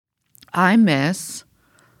I miss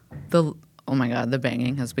the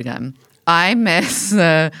banging has begun. I miss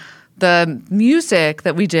the music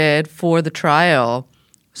that we did for the trial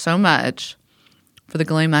so much, for the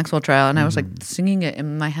Ghislaine Maxwell trial, and I was like singing it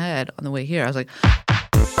in my head on the way here. I was like,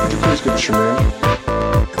 Could you please get your name?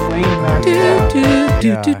 Ghislaine Maxwell.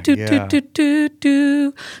 You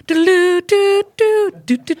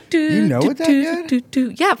know it that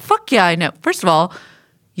good? Yeah, fuck yeah, I know. First of all,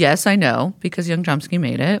 yes, I know, because Young Chomsky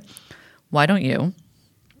made it. Why don't you?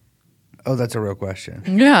 Oh, that's a real question.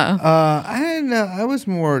 Yeah. I didn't know. I was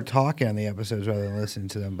more talking on the episodes rather than listening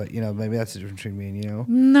to them. But, maybe that's the difference between me and you.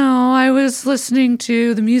 No, I was listening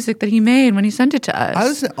to the music that he made when he sent it to us. I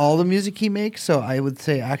listen to all the music he makes, so I would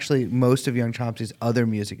say actually most of Young Chomsky's other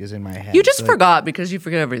music is in my head. You just forgot because you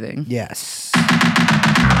forget everything. Yes.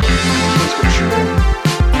 Please get your name.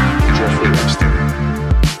 Jeffrey Epstein.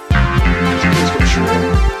 Could you please get your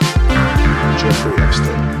name? Jeffrey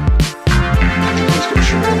Epstein. Could you please get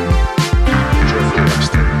your name? Jeffrey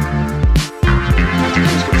Epstein. Could you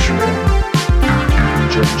please get your name?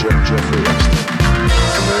 Jeffrey Epstein.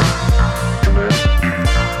 Come here.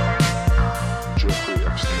 Jeffrey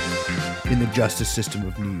Epstein. In the justice system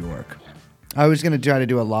of New York. I was going to try to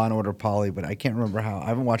do a Law and Order poly, but I can't remember how. I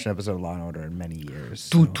haven't watched an episode of Law and Order in many years.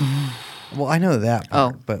 So. Well, I know that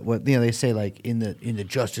part, but what they say like in the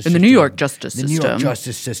justice in system, the New York justice system. The New York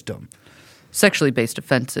justice system. Sexually based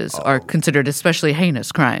offenses are considered especially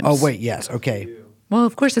heinous crimes. Oh wait, yes, okay. Well,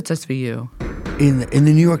 of course it's SVU. In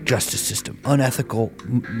the New York justice system, unethical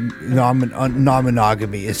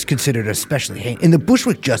non-monogamy is considered especially heinous. In the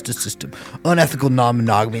Bushwick justice system, unethical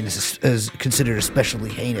non-monogamy is considered a especially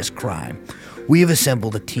heinous crime. We have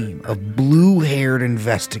assembled a team of blue-haired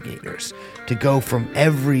investigators to go from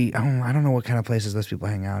every... I don't know what kind of places those people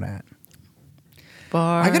hang out at.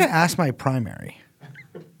 Bar. I got to ask my primary.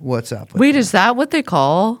 What's up? Wait, is that what they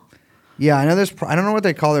call? Yeah, I know there's... I don't know what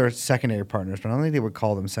they call their secondary partners, but I don't think they would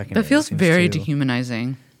call them secondary. That feels very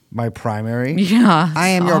dehumanizing. My primary? Yeah. I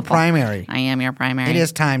am your primary. I am your primary. It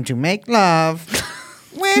is time to make love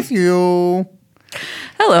with you.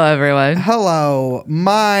 Hello, everyone. Hello.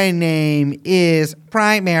 My name is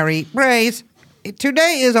Primary Brace.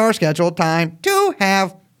 Today is our scheduled time to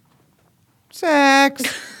have sex.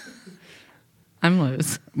 I'm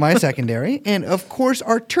Liz. My secondary. And, of course,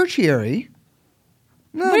 our tertiary.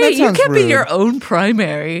 No, Wait, you can't be your own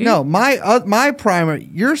primary. No, my primary,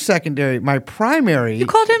 your secondary, my primary. You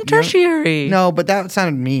called him tertiary. No, but that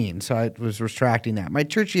sounded mean, so I was retracting that. My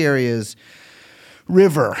tertiary is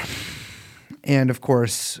River. And, of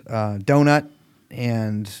course, Donut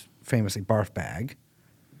and famously Barf Bag.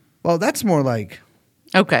 Well, that's more like...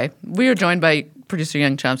 Okay. We are joined by producer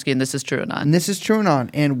Young Chomsky, and this is True and On. And this is True and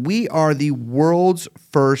On. And we are the world's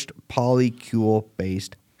first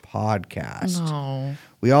polycule-based podcast. No.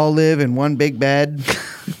 We all live in one big bed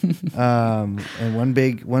and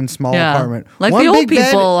one small apartment. Like one the old big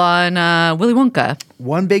people on Willy Wonka.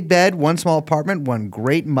 One big bed, one small apartment, one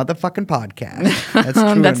great motherfucking podcast. That's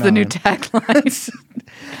true. That's the new tagline.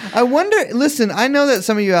 I wonder, listen, I know that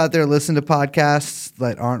some of you out there listen to podcasts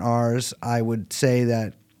that aren't ours. I would say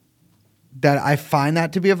that I find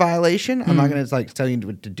that to be a violation. I'm not going to tell you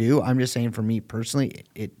what to do. I'm just saying for me personally,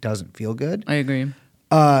 it doesn't feel good. I agree.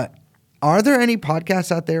 Are there any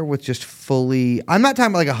podcasts out there with just fully... I'm not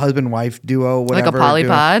talking about like a husband-wife duo, whatever. Like a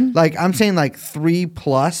polypod? Like I'm saying like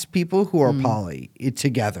 3+ people who are poly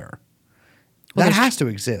together. Well, that has to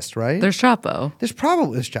exist, right? There's Chapo. There's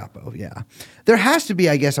Chapo, yeah. There has to be,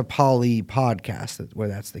 I guess, a poly podcast where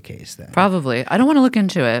that's the case then. Probably. I don't want to look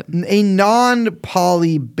into it. A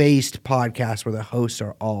non-poly-based podcast where the hosts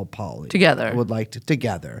are all poly. Together. I would like to...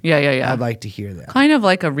 Together. Yeah. I'd like to hear that. Kind of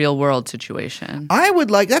like a real-world situation. I would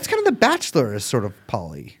like... That's kind of The Bachelor is sort of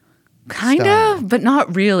poly. Kind of, but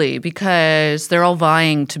not really, because they're all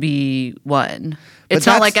vying to be one. It's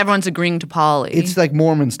not like everyone's agreeing to poly. It's like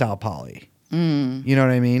Mormon-style poly. You know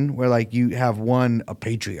what I mean? Where like you have a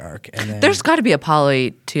patriarch, and then there's got to be a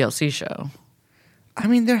poly TLC show. I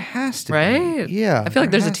mean, there has to right? be. Yeah. I feel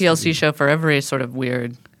like there's a TLC show for every sort of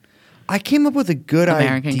weird I came up with a good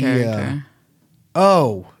American idea. character.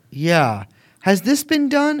 Oh, yeah. Has this been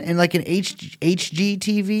done in like an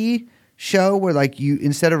HGTV show where like you,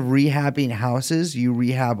 instead of rehabbing houses, you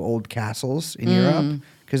rehab old castles in Europe?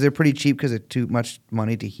 Because they're pretty cheap because it's too much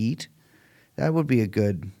money to heat. That would be a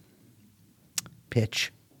good...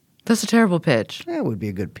 pitch. That's a terrible pitch. That would be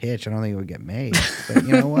a good pitch. I don't think it would get made. But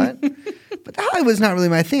you know what? But Hollywood's not really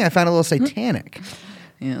my thing. I found it a little satanic.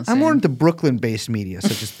 Yeah, I'm more into Brooklyn-based media,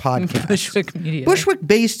 such as podcasts. Bushwick media.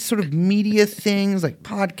 Bushwick-based sort of media things like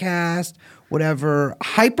podcast, whatever.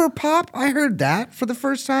 Hyperpop, I heard that for the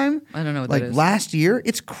first time. I don't know what like that is. last year.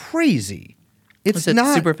 It's crazy. It's Is it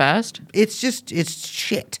not super fast? It's shit.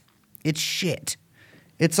 It's shit.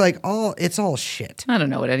 It's all shit. I don't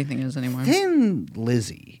know what anything is anymore. Thin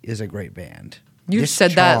Lizzy is a great band. You've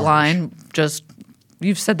said that Discharge. line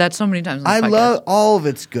you've said that so many times on I this podcast. love all of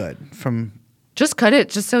it's good. From Just cut it.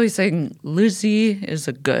 Just so he's saying Lizzie is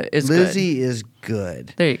good. Lizzie is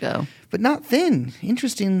good, There you go. but not thin.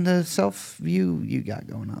 Interesting the self view you got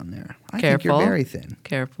going on there. I think Careful. you're very thin.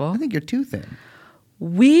 Careful. I think you're too thin.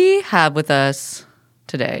 We have with us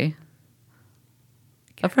today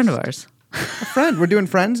a friend of ours. A friend. We're doing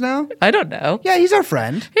friends now? I don't know. Yeah, he's our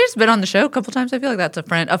friend. He's been on the show a couple times. I feel like that's a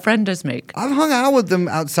friend. A friend does make. I've hung out with him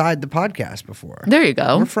outside the podcast before. There you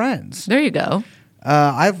go. We're friends. There you go.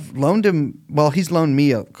 I've loaned him. Well, he's loaned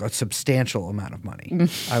me a substantial amount of money.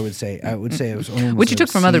 I would say it was almost Which he took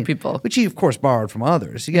from other obscene. people. Which he of course borrowed from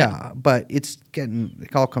others. Yeah, but it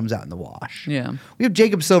all comes out in the wash. Yeah. We have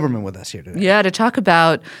Jacob Silverman with us here today. Yeah, to talk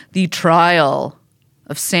about the trial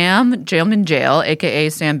of Sam Jailman Jail, a.k.a.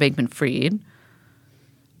 Sam Bankman-Fried,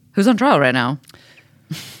 who's on trial right now.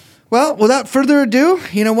 Well, without further ado,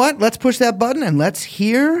 you know what? Let's push that button and let's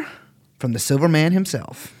hear from the Silverman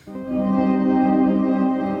himself.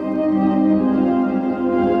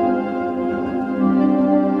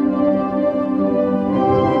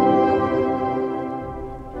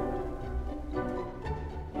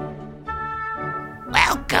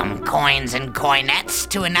 Welcome, coins and coinettes,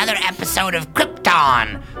 to another episode of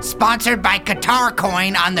Krypton, sponsored by Qatar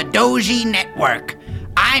Coin on the Doji Network.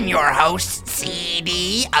 I'm your host,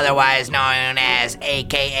 CD, otherwise known as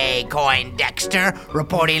AKA Coin Dexter,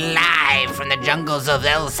 reporting live from the jungles of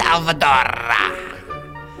El Salvador.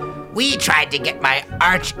 We tried to get my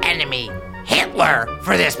arch enemy, Hitler,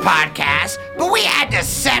 for this podcast, but we had to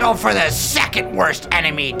settle for the second worst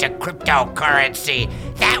enemy to cryptocurrency.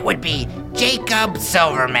 That would be Jacob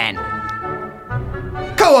Silverman.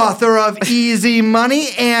 Co-author of Easy Money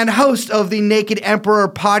and host of the Naked Emperor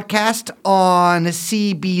podcast on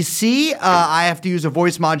CBC. I have to use a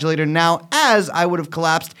voice modulator now, as I would have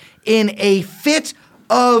collapsed in a fit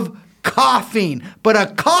of coughing. But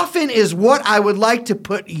a coffin is what I would like to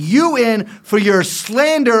put you in for your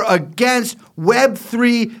slander against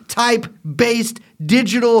Web3 type-based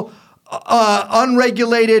digital,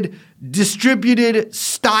 unregulated, distributed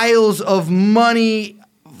styles of money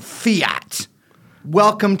fiat.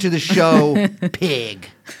 Welcome to the show, Pig.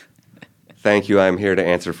 Thank you. I'm here to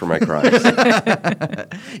answer for my crimes.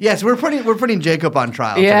 Yes, we're putting Jacob on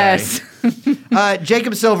trial Yes. today.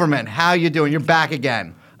 Jacob Silverman, how you doing? You're back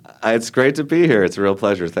again. It's great to be here. It's a real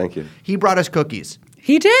pleasure. Thank you. He brought us cookies.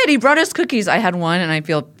 He did. He brought us cookies. I had one, and I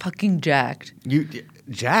feel fucking jacked. You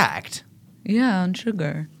jacked? Yeah, on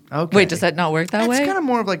sugar. Okay. Wait, does that not work that way? It's kind of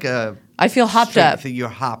more of like a. I feel hopped straight up. thing. You're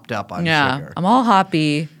hopped up on Yeah, sugar. I'm all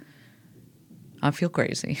hoppy. I feel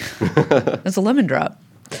crazy. It's a lemon drop.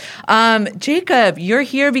 Jacob, you're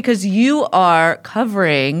here because you are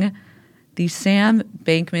covering the Sam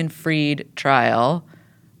Bankman-Fried trial,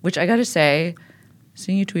 which I got to say,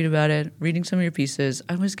 seeing you tweet about it, reading some of your pieces,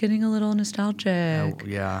 I was getting a little nostalgic. Oh,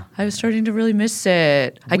 yeah. I was starting to really miss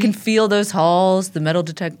it. I can feel those halls, the metal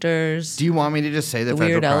detectors. Do you want me to just say the The federal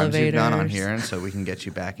weird crimes you've done on elevators. here, and so we can get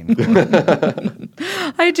you back in court?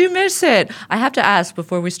 I do miss it. I have to ask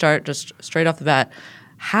before we start, just straight off the bat,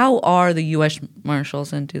 how are the U.S.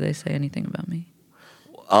 Marshals, and do they say anything about me?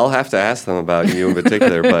 I'll have to ask them about you in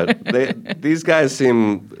particular, but these guys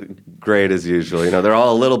seem great as usual. You know, they're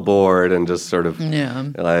all a little bored and just sort of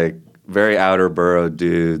like very outer borough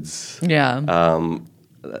dudes. Yeah.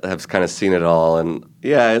 Have kind of seen it all, and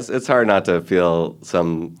yeah, it's hard not to feel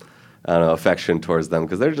some affection towards them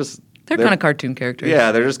because they're kind of cartoon characters.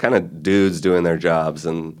 Yeah, they're just kind of dudes doing their jobs,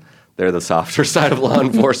 and they're the softer side of law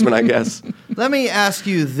enforcement, I guess. Let me ask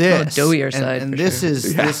you this. doughier side, And for this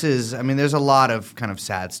sure. is, I mean, there's a lot of kind of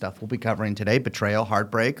sad stuff we'll be covering today. Betrayal,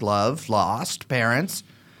 heartbreak, love, lost, parents,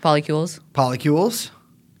 Polycules. polycules.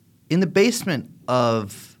 In the basement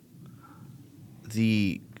of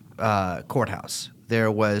the courthouse, there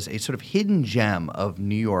was a sort of hidden gem of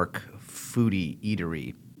New York foodie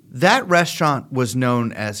eatery. That restaurant was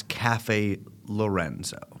known as Cafe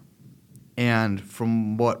Lorenzo. And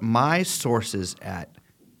from what my sources at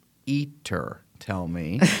Eater tell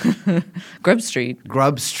me, Grub Street.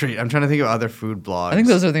 Grub Street, I'm trying to think of other food blogs. I think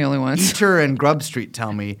those are the only ones. Eater and Grub Street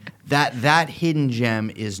tell me that hidden gem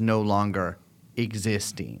is no longer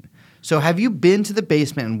existing. So have you been to the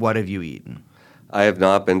basement and what have you eaten? I have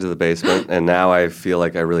not been to the basement, and now I feel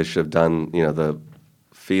like I really should have done, the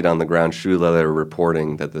feet on the ground, shoe leather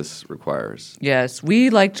reporting that this requires. Yes, we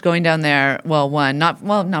liked going down there. Well, not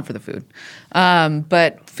for the food,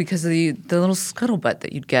 but because of the little scuttlebutt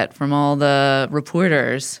that you'd get from all the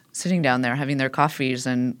reporters sitting down there having their coffees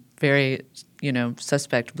and very,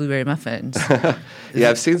 suspect blueberry muffins.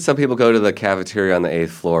 Yeah, I've seen some people go to the cafeteria on the 8th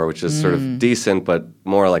floor, which is sort of decent, but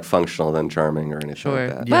more like functional than charming or anything like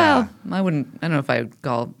that. Well, I don't know if I would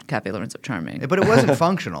call Cafe Lorenzo charming. But it wasn't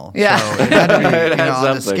functional. Yeah. So it had to be, on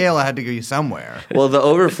the something. scale, it had to go somewhere. Well, the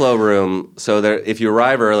overflow room, so there, if you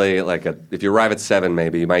arrive early, if you arrive at 7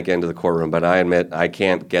 maybe, you might get into the courtroom, but I admit I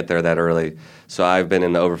can't get there that early. So I've been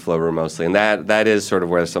in the overflow room mostly. And that is sort of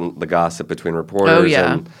where the gossip between reporters Oh,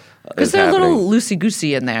 yeah. Because they're happening. a little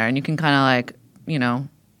loosey-goosey in there, and you can kind of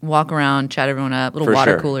walk around, chat everyone up, little For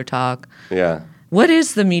water sure. cooler talk. Yeah. What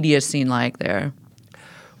is the media scene like there?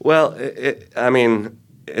 Well,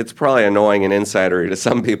 it's probably annoying and insidery to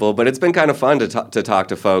some people, but it's been kind of fun to talk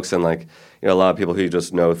to folks and a lot of people who you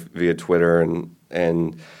just know via Twitter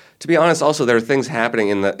and to be honest, also there are things happening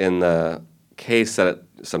in the case that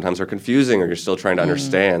sometimes are confusing or you're still trying to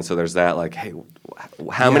understand. So there's that hey,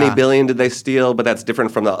 how many billion did they steal? But that's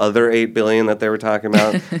different from the other 8 billion that they were talking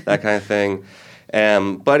about, that kind of thing.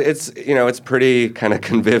 But it's pretty kind of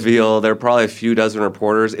convivial. There are probably a few dozen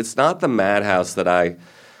reporters. It's not the madhouse that I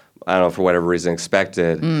don't know, for whatever reason,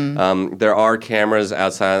 expected. There are cameras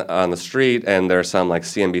outside on the street, and there are some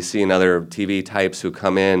CNBC and other TV types who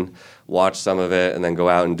come in, watch some of it, and then go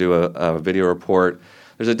out and do a video report.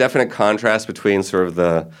 There's a definite contrast between sort of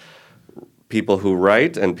the people who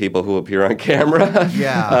write and people who appear on camera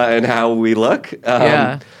and how we look.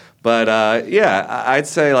 But I'd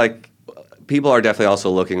say people are definitely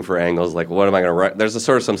also looking for angles what am I going to write? There's a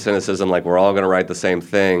sort of some cynicism we're all going to write the same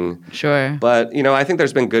thing. Sure. But, I think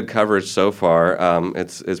there's been good coverage so far.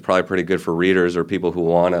 It's probably pretty good for readers or people who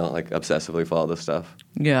want to obsessively follow this stuff.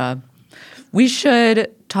 Yeah. We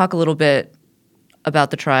should talk a little bit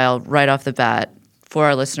about the trial right off the bat for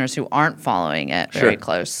our listeners who aren't following it very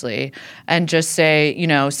closely and just say,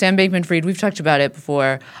 Sam Bankman-Fried, we've talked about it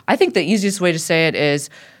before. I think the easiest way to say it is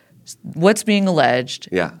what's being alleged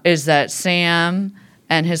is that Sam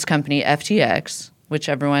and his company FTX, which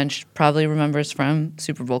everyone probably remembers from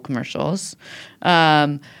Super Bowl commercials,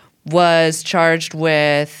 was charged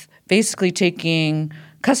with basically taking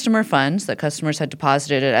customer funds that customers had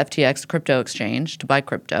deposited at FTX, crypto exchange, to buy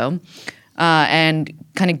crypto, and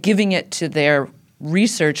kind of giving it to their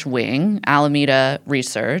research wing, Alameda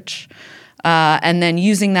Research, and then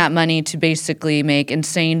using that money to basically make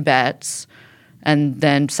insane bets and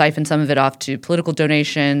then siphon some of it off to political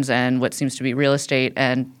donations and what seems to be real estate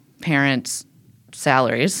and parents'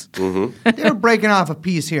 salaries. They're breaking off a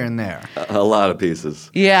piece here and there. A lot of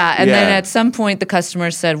pieces. Yeah, and then at some point the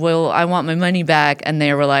customer said, well, I want my money back, and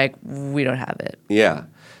they were like, we don't have it. Yeah.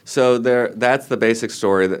 So that's the basic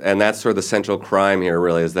story, and that's sort of the central crime here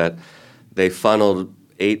really is that they funneled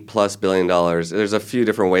 $8+ billion. There's a few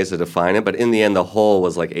different ways to define it, but in the end, the whole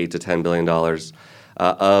was $8 to $10 billion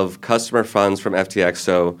of customer funds from FTX.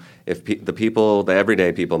 So if the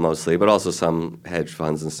everyday people mostly, but also some hedge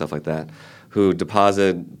funds and stuff like that, who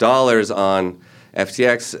deposit dollars on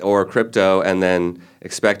FTX or crypto and then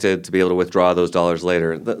expected to be able to withdraw those dollars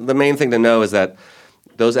later. The main thing to know is that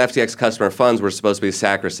those FTX customer funds were supposed to be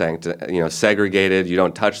sacrosanct, segregated. You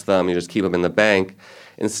don't touch them. You just keep them in the bank.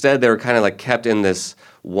 Instead, they were kind of kept in this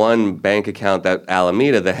one bank account that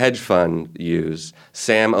Alameda, the hedge fund, used.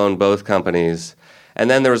 Sam owned both companies. And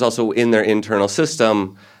then there was also in their internal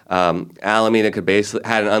system, Alameda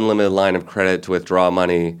had an unlimited line of credit to withdraw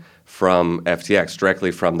money from FTX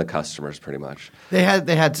directly from the customers, pretty much. They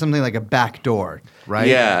had something like a back door, right?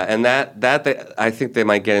 Yeah, and that I think they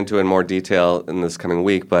might get into in more detail in this coming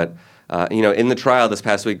week. But in the trial this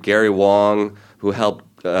past week, Gary Wong, who helped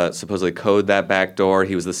supposedly code that back door,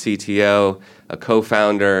 he was the CTO,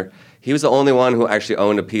 co-founder. He was the only one who actually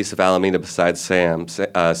owned a piece of Alameda besides Sam.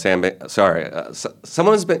 Someone's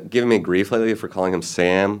been giving me grief lately for calling him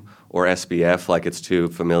Sam or SBF, like it's too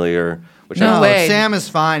familiar. No way. Sam is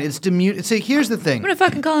fine. It's See, here's the thing. I'm gonna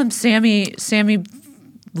fucking call him Sammy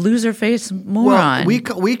loser face moron.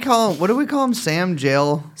 Well, we call him, what do we call him? Sam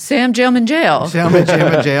Jailman Jail.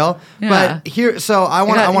 Jailman Jail. Yeah. But here, so I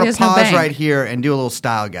want to pause bank. right here and do a little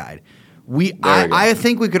style guide. I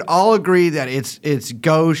think we could all agree that it's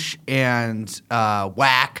gauche and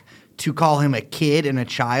whack to call him a kid and a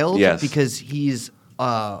child because he's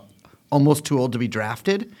almost too old to be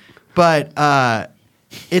drafted. But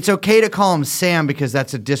it's okay to call him Sam because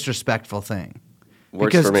that's a disrespectful thing.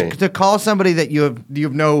 Works for me. To call somebody that you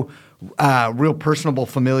have no real personable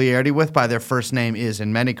familiarity with by their first name is,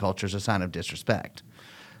 in many cultures, a sign of disrespect.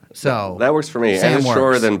 So that works for me. Sam and it's works.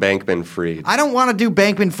 shorter than Bankman-Fried. I don't want to do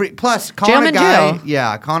Bankman-Fried. Plus, calling Jailman a guy,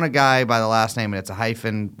 Jill. calling a guy by the last name and it's a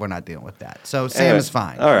hyphen. We're not dealing with that. So Sam Anyway, is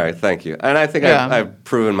fine. All right, thank you. And I think Yeah. I've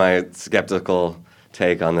proven my skeptical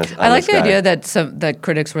take on this. I like the guy. idea that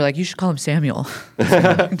critics were like, you should call him Samuel.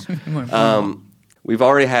 We've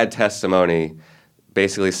already had testimony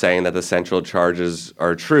basically saying that the central charges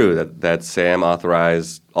are true, that Sam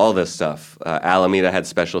authorized all this stuff. Alameda had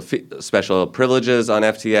special privileges on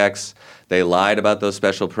FTX. They lied about those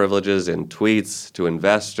special privileges in tweets to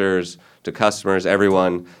investors, to customers,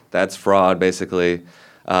 everyone. That's fraud, basically.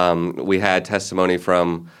 We had testimony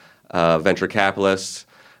from venture capitalists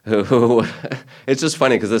who it's just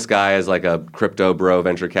funny because this guy is like a crypto bro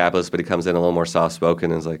venture capitalist, but he comes in a little more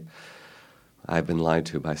soft-spoken and is like, I've been lied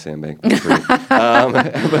to by Sam Bankman-Fried.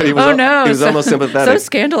 But he was, he was almost sympathetic. So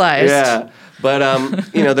scandalized. Yeah. But,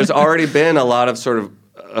 there's already been a lot of sort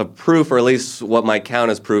of proof, or at least what might count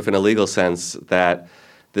as proof in a legal sense, that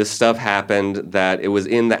this stuff happened, that it was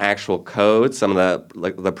in the actual code, some of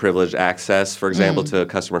the privileged access, for example, to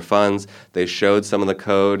customer funds. They showed some of the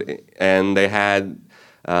code, and they had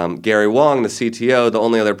Gary Wong, the CTO, the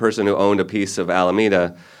only other person who owned a piece of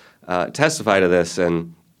Alameda, testify to this.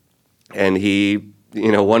 And he,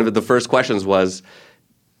 one of the first questions was,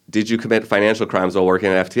 did you commit financial crimes while working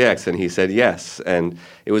at FTX? And he said yes. And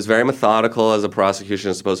it was very methodical, as a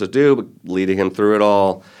prosecution is supposed to do, leading him through it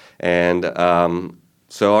all. And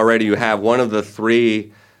so already you have one of the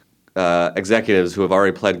three executives who have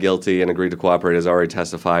already pled guilty and agreed to cooperate has already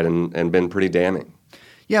testified and been pretty damning.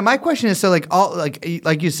 Yeah, my question is, so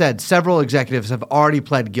like you said, several executives have already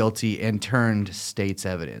pled guilty and turned state's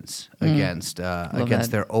evidence against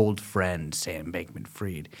their old friend Sam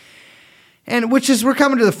Bankman-Fried, and we're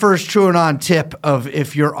coming to the first true and on tip of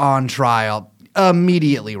if you're on trial,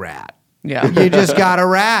 immediately rat. Yeah. You just got to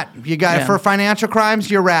rat. You got for financial crimes,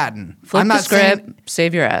 you're ratting. Flip I'm the not script, saying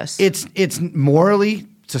save your ass. it's morally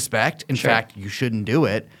suspect. In Sure. fact, you shouldn't do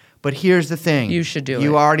it. But here's the thing. You should do it.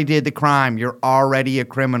 You already did the crime. You're already a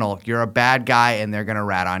criminal. You're a bad guy, and they're going to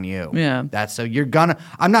rat on you. Yeah. That's so you're going to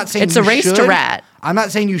 – I'm not saying It's you a race to should. rat. I'm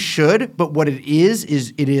not saying you should, but what it is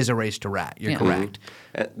it is a race to rat. You're Yeah. correct.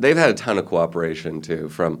 They've had a ton of cooperation,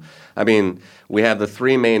 too. We have the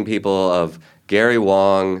three main people of Gary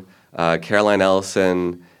Wong, Caroline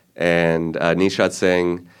Ellison, and Nishad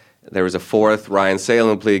Singh. There was a fourth, Ryan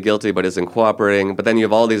Salem, pleaded guilty but isn't cooperating. But then you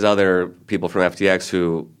have all these other people from FTX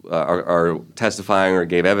who are testifying or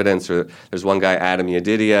gave evidence. Or there's one guy, Adam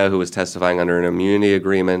Yedidia, who was testifying under an immunity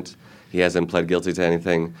agreement. He hasn't pled guilty to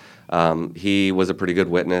anything. He was a pretty good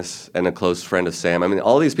witness and a close friend of Sam. I mean,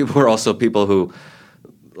 all these people were also people who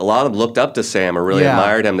a lot of them looked up to Sam or really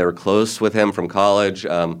admired him. They were close with him from college.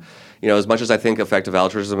 As much as I think effective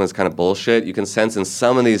altruism is kind of bullshit, you can sense in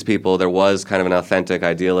some of these people there was kind of an authentic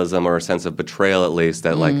idealism or a sense of betrayal, at least,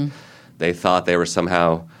 that like they thought they were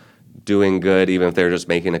somehow doing good, even if they were just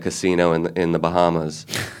making a casino in the Bahamas.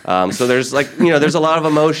 So there's there's a lot of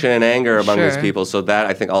emotion and anger among these people. So that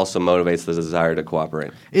I think also motivates the desire to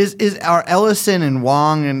cooperate. Are Ellison and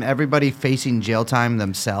Wong and everybody facing jail time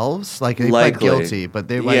themselves? Like they pled guilty, but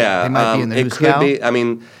they might be in the it news could now? be. I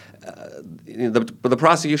mean, the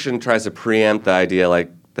prosecution tries to preempt the idea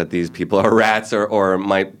like that these people are rats or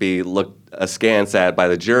might be looked askance at by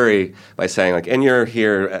the jury by saying like, and you're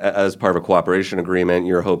here as part of a cooperation agreement,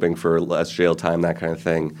 you're hoping for less jail time, that kind of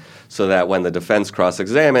thing, so that when the defense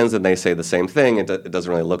cross-examines and they say the same thing, it doesn't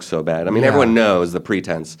really look so bad. I mean, everyone knows the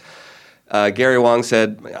pretense. Gary Wong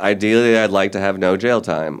said, ideally, I'd like to have no jail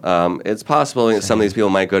time. It's possible some of these people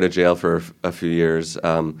might go to jail for a few years,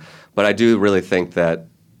 but I do really think that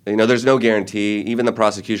there's no guarantee. Even the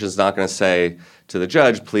prosecution's not going to say to the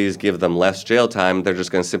judge, please give them less jail time. They're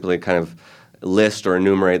just going to simply kind of list or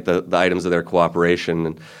enumerate the items of their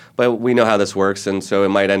cooperation. But we know how this works, and so it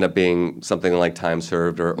might end up being something like time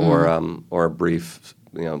served or a brief,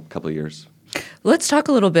 couple of years. Let's talk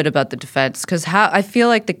a little bit about the defense, because I feel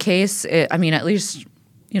like the case, at least,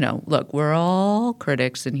 look, we're all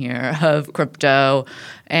critics in here of crypto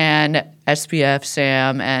and SBF,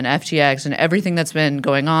 Sam, and FTX and everything that's been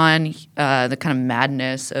going on, the kind of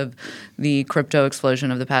madness of the crypto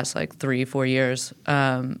explosion of the past 3-4 years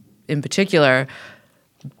in particular.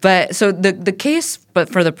 But so the case, but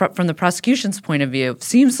from the prosecution's point of view,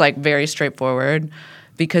 seems like very straightforward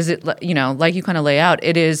because it, like you kind of lay out,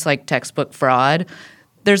 it is like textbook fraud.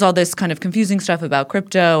 There's all this kind of confusing stuff about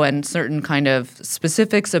crypto and certain kind of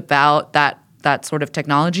specifics about that sort of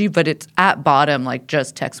technology, but it's at bottom like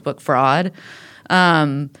just textbook fraud.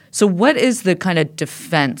 So what is the kind of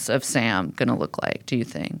defense of Sam going to look like, do you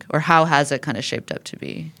think? Or how has it kind of shaped up to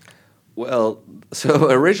be? Well,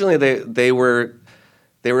 so originally they were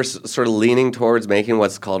they were sort of leaning towards making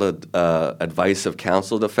what's called a advice of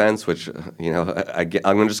counsel defense, which,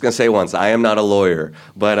 I'm just going to say once, I am not a lawyer,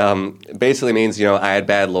 but basically means, I had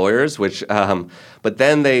bad lawyers, which, but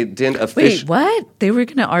then they didn't Wait, what? They were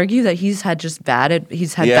going to argue that he's had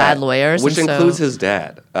bad lawyers? Which includes his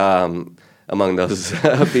dad. Among those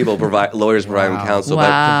people, lawyers providing counsel. Wow.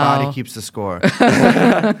 But the body keeps the score.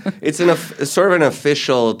 It's sort of an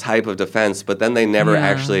official type of defense, but then they never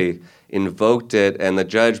actually invoked it. And the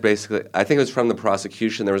judge basically, I think it was from the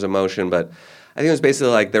prosecution, there was a motion, but I think it was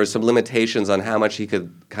basically like there were some limitations on how much he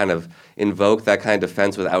could kind of invoke that kind of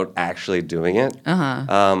defense without actually doing it.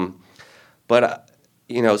 But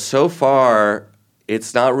so far,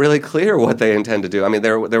 it's not really clear what they intend to do. I mean,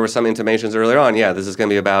 there were some intimations earlier on. Yeah, this is going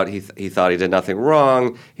to be about he thought he did nothing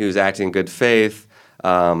wrong. He was acting in good faith.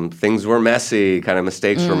 Things were messy. Kind of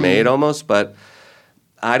mistakes were made almost. But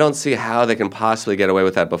I don't see how they can possibly get away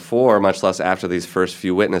with that before, much less after these first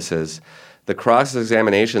few witnesses. The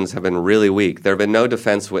cross-examinations have been really weak. There have been no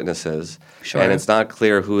defense witnesses. Sure. And it's not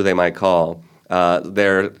clear who they might call.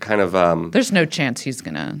 They're kind of... There's no chance he's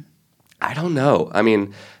going to... I don't know. I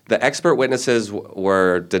mean, the expert witnesses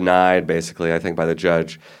were denied, basically, I think, by the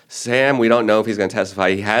judge. Sam, we don't know if he's going to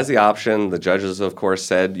testify. He has the option. The judges, of course,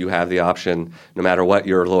 said you have the option no matter what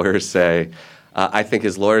your lawyers say. I think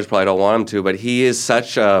his lawyers probably don't want him to, but he is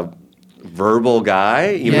such a verbal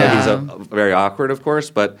guy, even though he's very awkward, of course.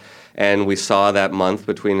 And we saw that month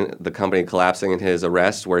between the company collapsing and his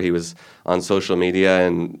arrest where he was on social media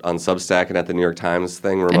and on Substack and at the New York Times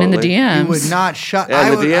thing remotely. And in the DMs. He would not shut...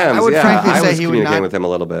 Yeah, in the DMs, I would frankly say was he would communicating not... with him a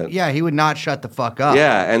little bit. Yeah, he would not shut the fuck up.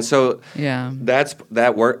 Yeah, and so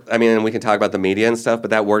that worked. I mean, and we can talk about the media and stuff, but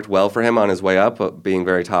that worked well for him on his way up, being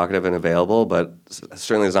very talkative and available, but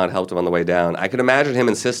certainly has not helped him on the way down. I could imagine him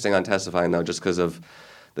insisting on testifying, though, just because of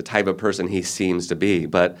the type of person he seems to be.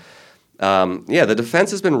 But... the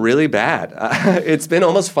defense has been really bad. It's been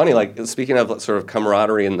almost funny, like, speaking of sort of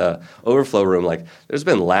camaraderie in the overflow room, like, there's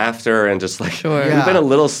been laughter and just, like, we've been a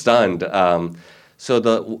little stunned. So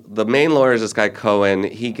the main lawyer is this guy Cohen.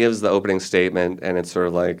 He gives the opening statement, and it's sort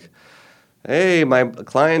of like, hey, my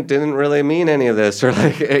client didn't really mean any of this, or,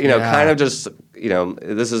 like, kind of just,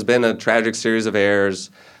 this has been a tragic series of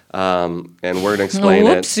errors. And we're going to explain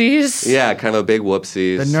whoopsies. it. Yeah, kind of a big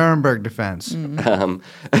whoopsies. The Nuremberg defense.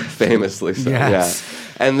 Famously so, yes.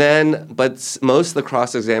 Yeah. And then, but most of the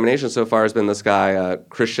cross-examination so far has been this guy,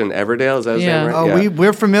 Christian Everdale. Is that his name, right? Oh, yeah.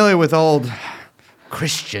 We're familiar with old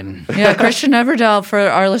Christian. Yeah, Christian Everdale, for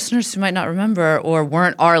our listeners who might not remember or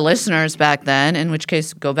weren't our listeners back then, in which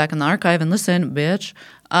case go back in the archive and listen, bitch,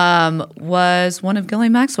 was one of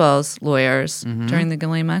Ghislaine Maxwell's lawyers during the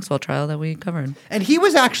Ghislaine Maxwell trial that we covered. And he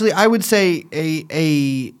was actually, I would say,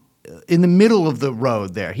 a in the middle of the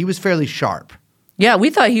road there. He was fairly sharp. Yeah,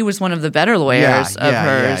 we thought he was one of the better lawyers of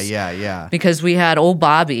hers. Yeah. Because we had old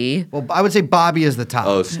Bobby. Well, I would say Bobby is the top.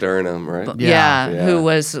 Oh, Sternum, right? Who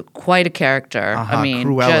was quite a character. I mean,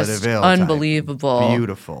 Cruella just de Vil unbelievable. Type.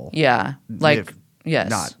 Beautiful. Yeah, like...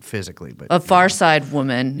 Yes. Not physically, but... A Far Side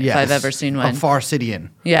woman, if I've ever seen one. A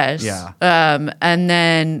Farsidian. Yes. Yeah. And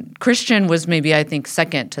then Christian was maybe, I think,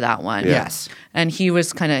 second to that one. Yeah. Yes. And he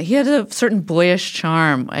was he had a certain boyish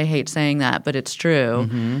charm. I hate saying that, but it's true,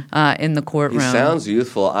 in the courtroom. He sounds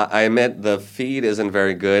youthful. I admit the feed isn't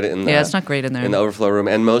very good in the... Yeah, it's not great in there. In the overflow room.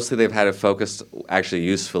 And mostly they've had it focused actually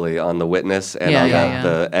usefully on the witness and on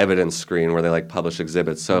the evidence screen where they, like, publish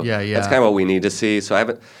exhibits. So that's kind of what we need to see. So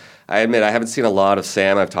I admit I haven't seen a lot of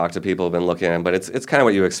Sam. I've talked to people who've been looking at him, but it's kind of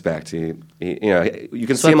what you expect. You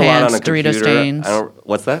can see him a lot on a computer. Dorito stains.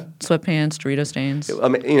 What's that? Sweatpants, Dorito stains. I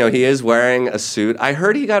mean, he is wearing a suit. I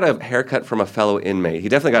heard he got a haircut from a fellow inmate. He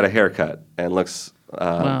definitely got a haircut and looks.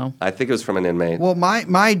 Wow. I think it was from an inmate. Well,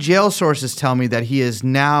 my jail sources tell me that he has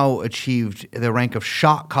now achieved the rank of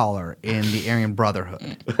shot caller in the Aryan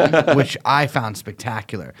Brotherhood, which I found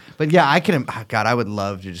spectacular. But yeah, I would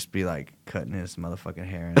love to just be like cutting his motherfucking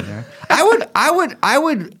hair in there. I would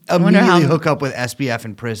immediately hook up with SBF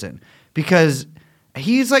in prison because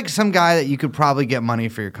he's like some guy that you could probably get money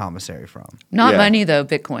for your commissary from. Not money though,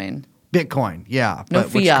 Bitcoin. Bitcoin, yeah. No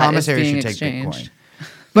but which fiat commissary is being should exchanged. take Bitcoin?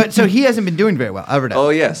 But so he hasn't been doing very well, Everdale. Oh,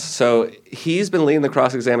 yes. So he's been leading the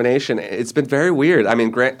cross-examination. It's been very weird. I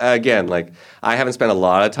mean, again, like, I haven't spent a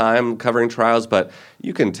lot of time covering trials, but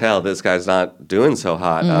you can tell this guy's not doing so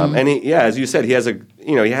hot. And as you said, he has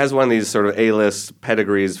he has one of these sort of A-list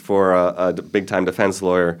pedigrees for a big-time defense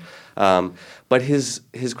lawyer. But his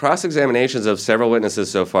cross-examinations of several witnesses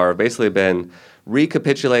so far have basically been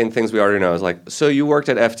recapitulating things we already know. It's like, so you worked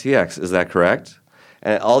at FTX, is that correct?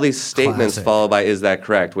 And all these statements followed by "is that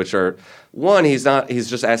correct?" which are, one, he's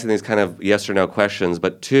just asking these kind of yes or no questions,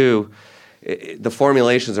 but two, the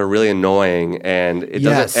formulations are really annoying, and it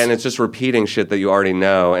doesn't, and it's just repeating shit that you already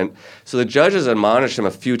know. And so the judges admonished him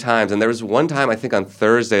a few times, and there was one time I think on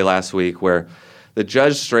Thursday last week where the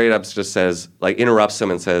judge straight up just says, like, interrupts him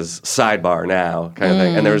and says, "Sidebar now," kind of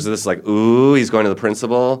thing. And there was this like, "Ooh, he's going to the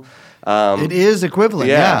principal." It is equivalent,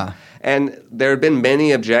 yeah. And there have been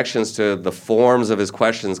many objections to the forms of his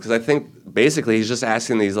questions because I think basically he's just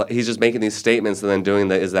asking he's just making these statements and then doing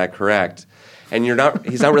is that correct? And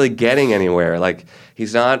he's not really getting anywhere. Like,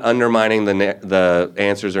 he's not undermining the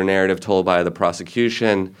answers or narrative told by the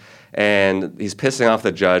prosecution, and he's pissing off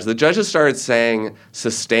the judge. The judge has started saying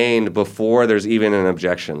sustained before there's even an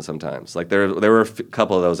objection sometimes. Like, there were a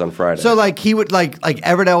couple of those on Friday. So, like, he would, like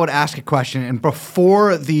Everdell would ask a question, and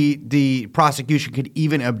before the prosecution could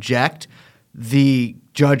even object, the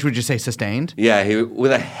judge would just say sustained? Yeah,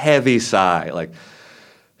 with a heavy sigh, like,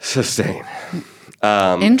 sustained.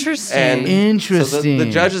 Interesting. Interesting. So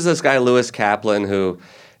the judge is this guy, Lewis Kaplan, who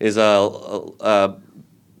is a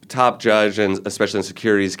top judge, and especially in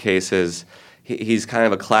securities cases. He's kind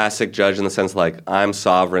of a classic judge in the sense, like, I'm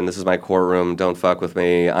sovereign. This is my courtroom. Don't fuck with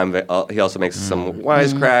me. He also makes some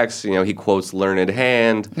wisecracks. You know, he quotes Learned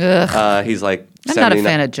Hand. He's like I'm not a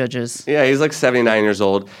fan of judges. Yeah, he's like 79 years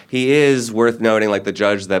old. He is worth noting, like, the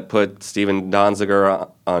judge that put Steven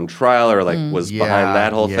Donziger on trial, or like was behind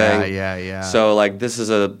that whole thing. Yeah. So, like, this is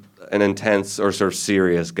an intense or sort of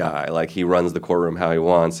serious guy. Like, he runs the courtroom how he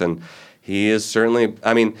wants, and he is certainly,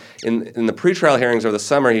 I mean, in the pretrial hearings over the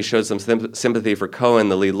summer, he showed some sympathy for Cohen,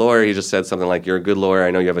 the lead lawyer. He just said something like, "You're a good lawyer.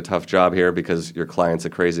 I know you have a tough job here because your client's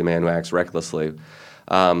a crazy man who acts recklessly."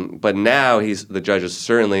 But now the judge is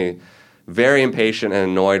certainly very impatient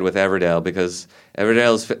and annoyed with Everdell because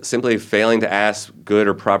Everdell is simply failing to ask good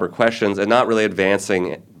or proper questions and not really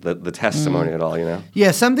advancing the testimony at all, you know?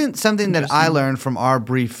 Yeah, something that I learned from our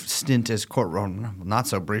brief stint as not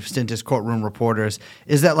so brief stint as courtroom reporters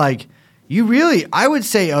is that, like, I would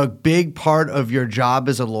say a big part of your job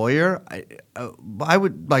as a lawyer, I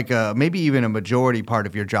would maybe even a majority part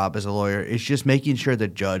of your job as a lawyer is just making sure the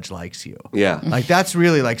judge likes you. Yeah. Like, that's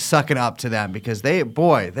really like sucking up to them because they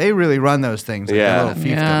really run those things. Like Yeah. little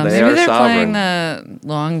Yeah, fiefdoms. maybe they're sovereign. playing the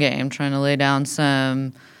long game, trying to lay down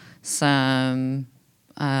some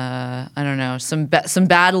I don't know, some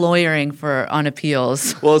bad lawyering on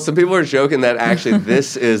appeals. Well, some people are joking that actually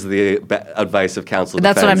this is the advice of counsel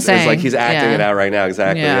defense. That's what I'm saying. It's like he's acting it out right now,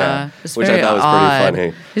 exactly. Yeah. It's Which I very thought was odd.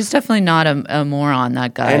 pretty funny. He's definitely not a moron,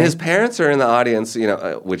 that guy. And his parents are in the audience, you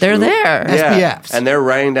know, which They're there. Yeah. SPFs. And they're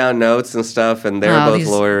writing down notes and stuff, and they're both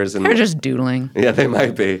lawyers. And They're just doodling. yeah, they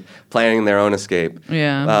might be planning their own escape.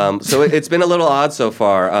 Yeah. So it's been a little odd so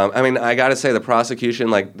far. I mean, I got to say, the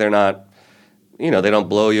prosecution, like, they're not, you know, they don't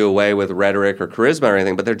blow you away with rhetoric or charisma or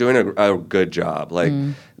anything, but they're doing a good job. Like,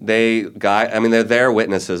 they're their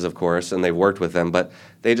witnesses, of course, and they've worked with them, but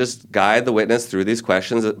they just guide the witness through these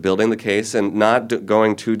questions, building the case, and not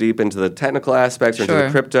going too deep into the technical aspects or into the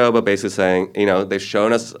crypto, but basically saying, you know, they've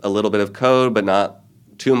shown us a little bit of code, but not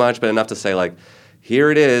too much, but enough to say, like, here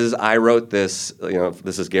it is, I wrote this, you know,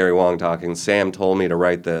 this is Gary Wong talking, Sam told me to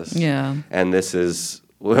write this. Yeah. And this is,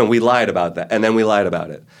 when we lied about that, and then we lied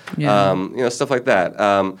about it. Yeah. You know, stuff like that.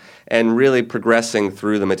 And really progressing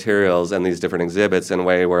through the materials and these different exhibits in a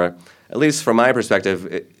way where, at least from my perspective,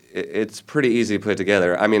 it's pretty easy to put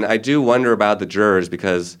together. I mean, I do wonder about the jurors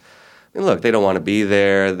because, I mean, look, they don't want to be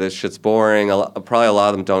there. This shit's boring. Probably a lot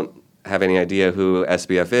of them don't have any idea who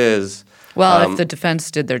SBF is. Well, if the defense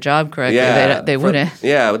did their job correctly, they wouldn't.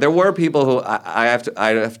 Yeah, there were people who I have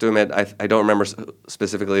to admit I don't remember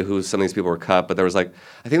specifically who some of these people were cut, but there was, like,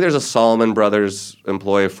 I think there's a Salomon Brothers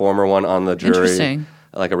employee, a former one on the jury, Interesting.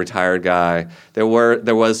 like a retired guy. There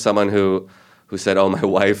was someone who said, "Oh, my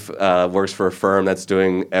wife works for a firm that's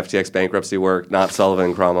doing FTX bankruptcy work, not Sullivan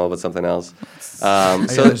and Cromwell, but something else." So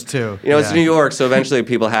those too. You know, it's New York, so eventually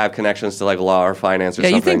people have connections to, like, law or finance or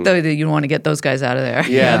Yeah, something. you think, though, that you want to get those guys out of there.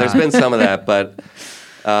 Yeah, there's been some of that, but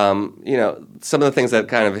you know, some of the things that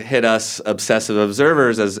kind of hit us obsessive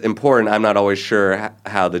observers as important, I'm not always sure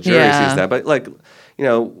how the jury sees that. But, like, you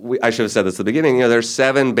know, I should have said this at the beginning. You know, there's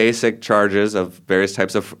 7 basic charges of various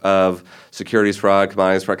types of securities fraud,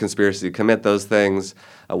 commodities fraud, conspiracy to commit those things,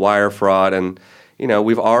 wire fraud, and, you know,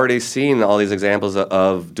 we've already seen all these examples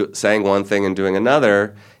of saying one thing and doing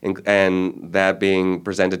another, and that being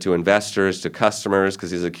presented to investors, to customers,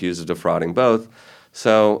 because he's accused of defrauding both.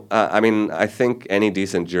 So, I mean, I think any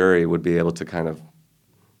decent jury would be able to kind of,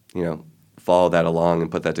 you know, follow that along and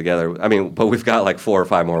put that together. I mean, but we've got like 4 or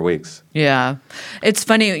 5 more weeks. Yeah. It's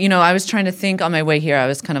funny, I was trying to think on my way here, I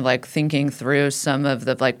was kind of like thinking through some of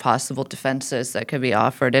the like possible defenses that could be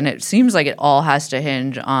offered. And it seems like it all has to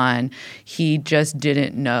hinge on he just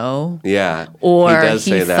didn't know. Yeah. Or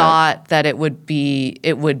he thought that it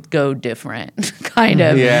would go different, kind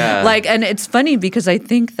of. Yeah. Like, and it's funny because I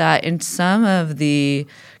think that in some of the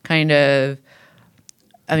kind of,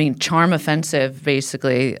 charm offensive,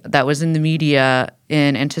 basically, that was in the media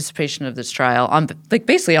in anticipation of this trial,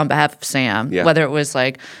 basically on behalf of Sam, whether it was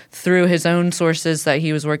like through his own sources that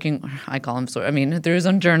he was working, I call him, through his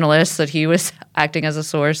own journalists that he was acting as a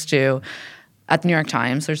source to. At the New York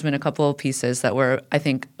Times, there's been a couple of pieces that were, I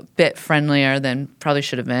think, a bit friendlier than probably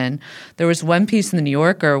should have been. There was one piece in the New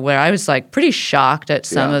Yorker where I was like pretty shocked at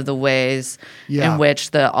some of the ways in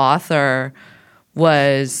which the author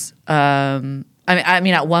was.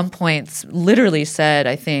 At one point, literally said,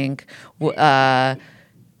 I think, that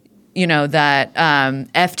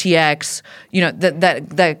FTX,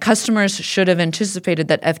 that customers should have anticipated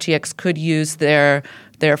that FTX could use their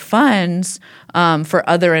funds for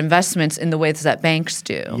other investments in the ways that banks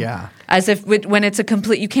do. Yeah. As if when it's a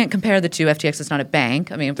complete, you can't compare the two. FTX is not a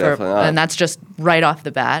bank. And that's just right off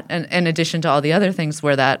the bat. And in addition to all the other things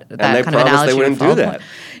where that kind of analogy they wouldn't do that.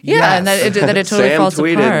 Yeah, yes. And that it totally falls apart.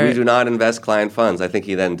 Sam tweeted, "We do not invest client funds." I think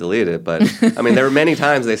he then deleted it. But there were many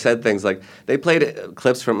times they said things like they played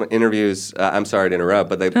clips from interviews. I'm sorry to interrupt,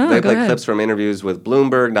 but they played clips from interviews with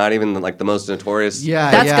Bloomberg. Not even like the most notorious.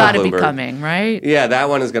 That's got to be coming, right? Yeah, that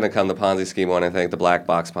one is going to come. The Ponzi scheme one, I think, the black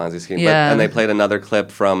box Ponzi scheme. And they played another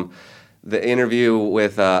clip from the interview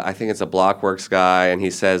with I think it's a Blockworks guy, and he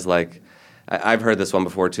says like, I've heard this one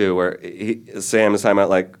before too, where Sam is talking about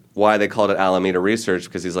like why they called it Alameda Research,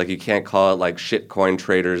 because he's like, you can't call it like Shitcoin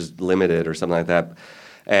Traders Limited or something like that.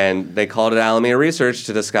 And they called it Alameda Research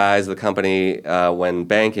to disguise the company when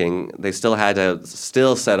banking. They still had to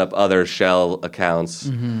set up other shell accounts.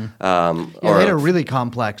 Mm-hmm. They had a really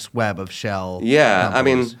complex web of shell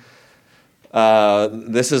companies.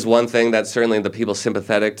 This is one thing that certainly the people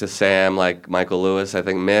sympathetic to Sam, like Michael Lewis, I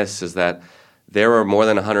think miss, is that there were more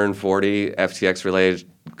than 140 FTX-related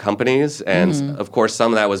companies, and of course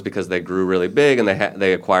some of that was because they grew really big and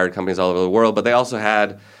they acquired companies all over the world, but they also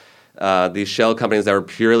had these shell companies that were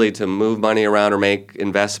purely to move money around or make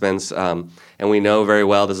investments, and we know very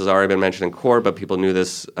well, this has already been mentioned in court, but people knew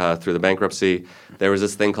this through the bankruptcy. There was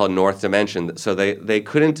this thing called North Dimension, so they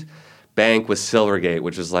couldn't bank with Silvergate,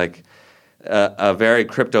 which is like a very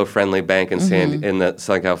crypto-friendly bank in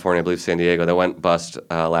Southern California, I believe San Diego, that went bust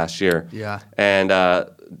last year. Yeah. And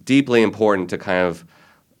deeply important to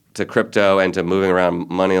crypto and to moving around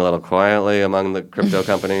money a little quietly among the crypto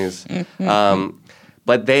companies.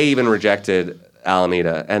 But they even rejected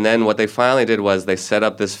Alameda. And then what they finally did was they set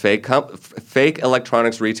up this fake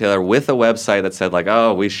electronics retailer with a website that said like,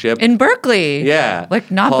 oh, we ship in Berkeley. Yeah. Like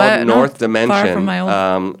not called North Dimension. Far from my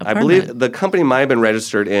old I believe the company might have been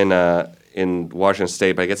registered in Washington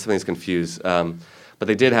State, but I get some of these confused. But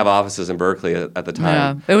they did have offices in Berkeley at the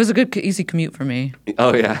time. Yeah, it was a good, easy commute for me.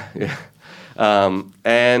 Oh, yeah.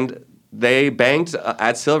 And they banked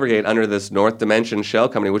at Silvergate under this North Dimension shell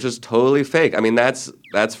company, which is totally fake.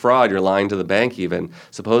 That's fraud. You're lying to the bank even.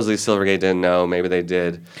 Supposedly Silvergate didn't know. Maybe they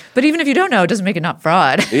did. But even if you don't know, it doesn't make it not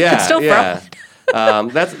fraud. Yeah, it's still fraud.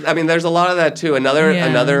 There's a lot of that too.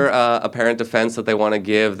 Another apparent defense that they want to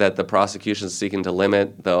give that the prosecution is seeking to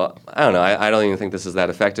limit, though I don't know. I don't even think this is that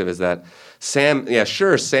effective. Is that Sam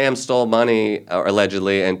stole money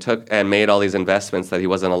allegedly and made all these investments that he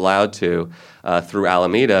wasn't allowed to through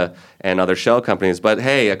Alameda and other shell companies. But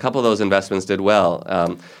hey, a couple of those investments did well.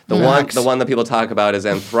 The one that people talk about is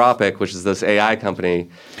Anthropic, which is this AI company.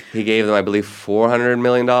 He gave them, I believe, $400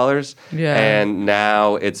 million. Yeah. And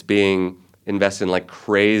now it's being invested in like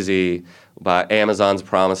crazy. But Amazon's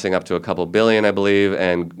promising up to a couple billion, I believe,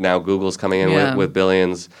 and now Google's coming in with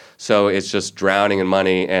billions. So it's just drowning in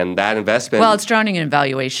money, and that investment... Well, it's drowning in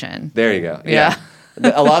valuation. There you go. Yeah.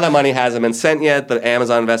 A lot of that money hasn't been sent yet. The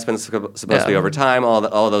Amazon investment's supposed to be over time,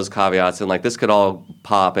 all those caveats, and like this could all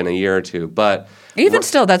pop in a year or two. But even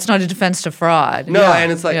still, that's not a defense to fraud. No,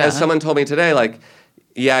 and it's like, as someone told me today, like,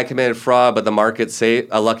 yeah, I committed fraud, but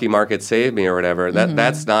a lucky market saved me or whatever.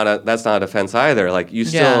 That's not a defense either. Like you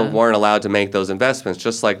still weren't allowed to make those investments,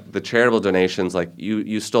 just like the charitable donations. Like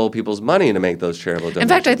you stole people's money to make those charitable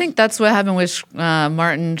donations. In fact, I think that's what happened with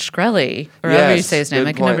Martin Shkreli, or however you say his name.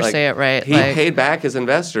 I can never say it right. He paid back his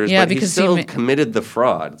investors, but he still committed the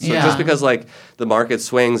fraud. So just because like the market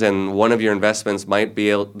swings and one of your investments might be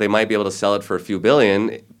able to sell it for a few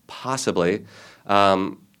billion, possibly.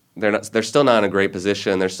 They're still not in a great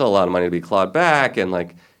position. There's still a lot of money to be clawed back, and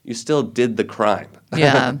like you still did the crime.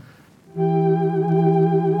 Yeah.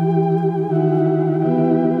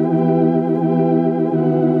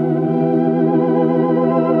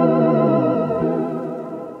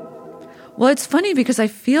 Well, it's funny because I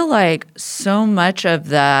feel like so much of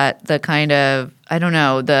that, the kind of, I don't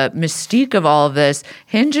know, the mystique of all of this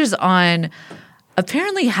hinges on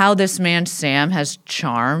apparently how this man, Sam, has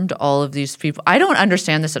charmed all of these people. I don't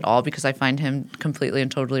understand this at all because I find him completely and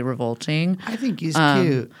totally revolting. I think he's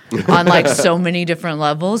cute. On like so many different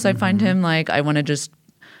levels. I find him like, I want to just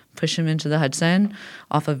push him into the Hudson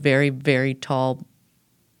off a very, very tall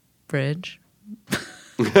bridge.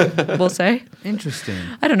 We'll say. Interesting.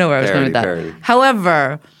 I don't know where I was going with that. Parody.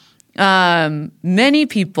 However, many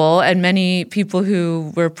people and many people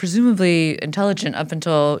who were presumably intelligent up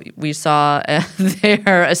until we saw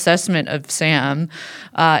their assessment of Sam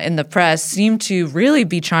in the press seem to really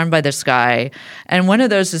be charmed by this guy. And one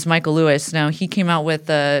of those is Michael Lewis. Now, he came out with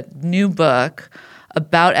a new book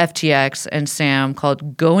about FTX and Sam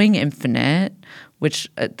called Going Infinite, which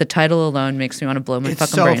the title alone makes me want to blow my It's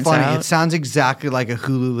fucking so brains funny. out. It sounds exactly like a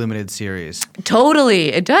Hulu limited series. Totally,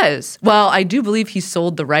 it does. Well, I do believe he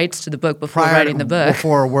sold the rights to the book before writing the book.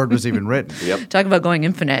 Before a word was even written. Yep. Talk about going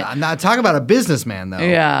infinite. I'm not talking about a businessman, though.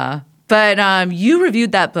 Yeah. But you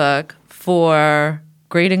reviewed that book for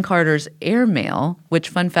Graydon Carter's Airmail, which,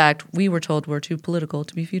 fun fact, we were told were too political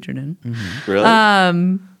to be featured in.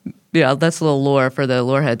 Really? Yeah, that's a little lore for the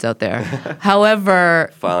lore heads out there. However,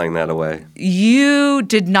 Filing that away. you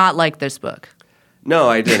did not like this book. No,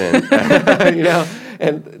 I didn't.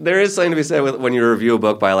 And there is something to be said with when you review a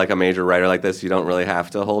book by like a major writer like this, you don't really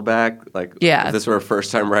have to hold back. Like, Yeah. if this were a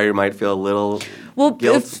first-time writer, you might feel a little Well,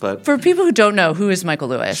 guilt. But for people who don't know, who is Michael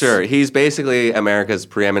Lewis? sure, he's basically America's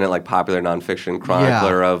preeminent like popular nonfiction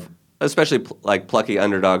chronicler of especially like plucky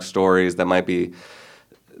underdog stories that might be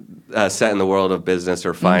set in the world of business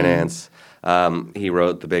or finance. He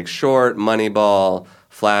wrote The Big Short, Moneyball,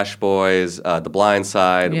 Flash Boys, The Blind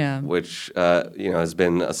Side, which has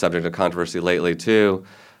been a subject of controversy lately too.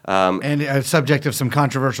 And a subject of some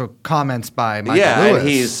controversial comments by Michael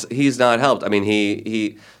Lewis. And he's not helped. I mean,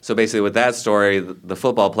 he so basically with that story, the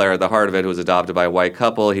football player at the heart of it, who was adopted by a white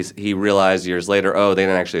couple, he realized years later, oh, they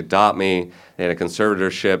didn't actually adopt me. They had a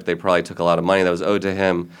conservatorship. They probably took a lot of money that was owed to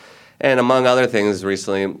him. And among other things,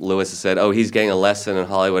 recently Lewis has said, oh, he's getting a lesson in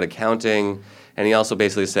Hollywood accounting. And he also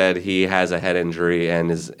basically said he has a head injury and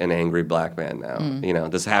is an angry black man now. You know,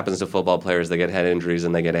 this happens to football players. They get head injuries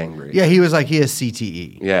and they get angry. Yeah, he was like, he has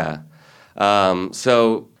CTE. Yeah.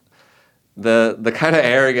 So the kind of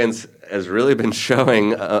arrogance has really been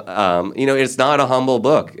showing, it's not a humble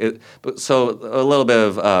book. So a little bit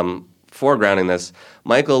of foregrounding this,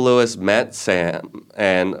 Michael Lewis met Sam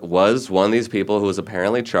and was one of these people who was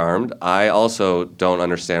apparently charmed. I also don't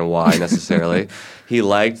understand why necessarily. He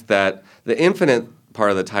liked that the infinite part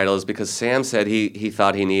of the title is because Sam said he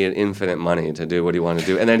thought he needed infinite money to do what he wanted to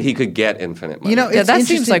do, and then he could get infinite money. You know, Yeah, it's that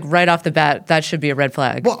seems interesting. like right off the bat, that should be a red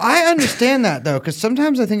flag. Well, I understand that, though, because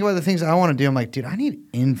sometimes I think about the things I want to do. I'm like, dude, I need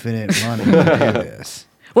infinite money to do this.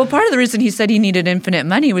 Well, part of the reason he said he needed infinite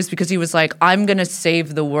money was because he was like, I'm going to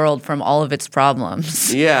save the world from all of its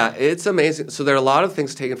problems. Yeah, it's amazing. So there are a lot of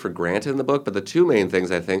things taken for granted in the book, but the two main things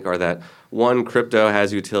I think are that one, crypto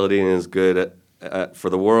has utility and is good for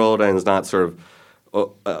the world and is not sort of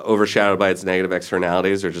overshadowed by its negative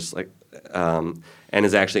externalities or just like and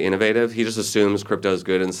is actually innovative. He just assumes crypto is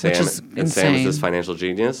good and Sam is this financial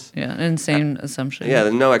genius. Yeah, an insane assumption. Yeah,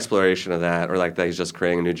 there's no exploration of that or like that he's just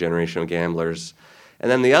creating a new generation of gamblers. And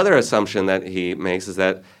then the other assumption that he makes is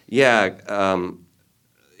that,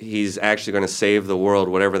 he's actually going to save the world,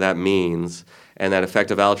 whatever that means, and that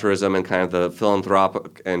effective altruism and kind of the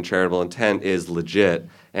philanthropic and charitable intent is legit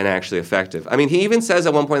and actually effective. I mean, he even says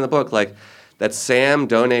at one point in the book, like, that Sam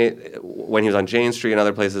when he was on Jane Street and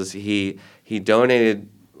other places, he donated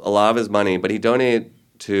a lot of his money, but he donated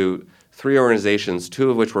to 3 organizations, 2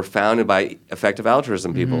 of which were founded by effective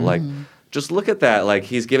altruism people. Like, just look at that. Like,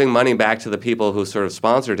 he's giving money back to the people who sort of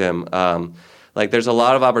sponsored him. Like, there's a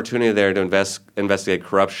lot of opportunity there to investigate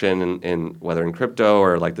corruption in whether in crypto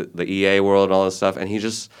or like the EA world and all this stuff. And he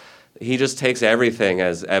just takes everything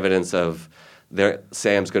as evidence of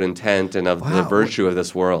Sam's good intent and of the virtue of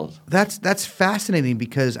this world. That's fascinating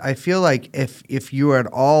because I feel like if you are at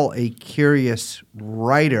all a curious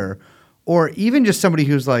writer or even just somebody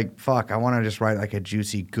who's like, fuck, I want to just write like a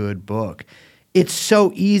juicy, good book, it's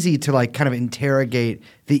so easy to like kind of interrogate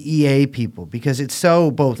the EA people because it's so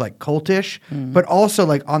both like cultish, but also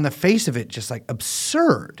like on the face of it, just like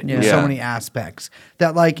absurd in so many aspects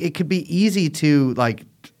that like it could be easy to like,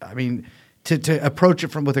 I mean, to approach it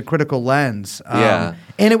from with a critical lens. Yeah.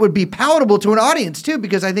 And it would be palatable to an audience too,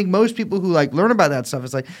 because I think most people who like learn about that stuff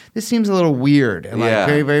is like, this seems a little weird and like Yeah.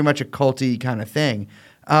 very, very much a culty kind of thing.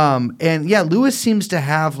 And yeah, Lewis seems to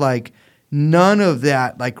have like none of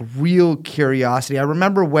that like real curiosity. I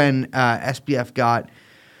remember when SBF got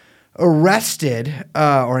arrested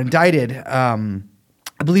or indicted,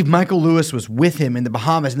 I believe Michael Lewis was with him in the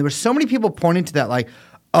Bahamas, and there were so many people pointing to that, like,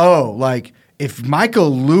 oh, like if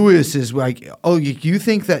Michael Lewis is like, oh, you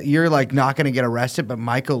think that you're like not going to get arrested, but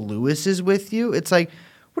Michael Lewis is with you? It's like,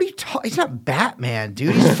 what are you talking? He's not Batman,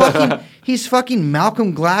 dude. He's fucking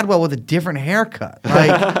Malcolm Gladwell with a different haircut.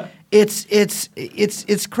 Like,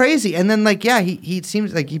 it's crazy. And then like, yeah, he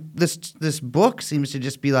seems like this book seems to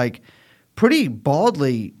just be like pretty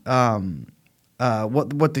baldly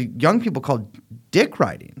what the young people call dick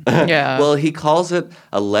writing. Yeah. Well, he calls it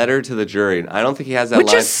a letter to the jury. I don't think he has that Which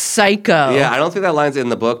line. is psycho. Yeah, I don't think that line's in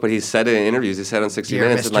the book, but he said it in interviews. He said on 60 Dear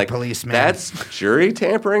Minutes, Mr. and like, Policeman. that's jury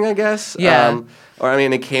tampering, I guess. Yeah. Or I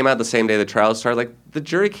mean, it came out the same day the trial started. Like, the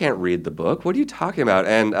jury can't read the book. What are you talking about?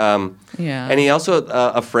 And Yeah. And he also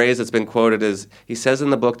a phrase that's been quoted is he says in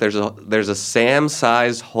the book, there's a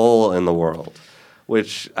Sam-sized hole in the world,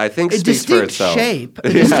 which I think speaks for itself. A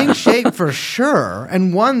distinct shape for sure,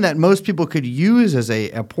 and one that most people could use as a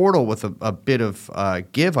portal with a bit of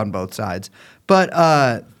give on both sides. But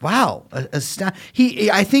wow,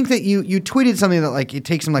 I think that you tweeted something that like it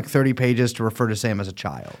takes him like 30 pages to refer to Sam as a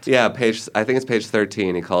child. Yeah, I think it's page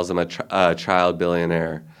 13. He calls him a child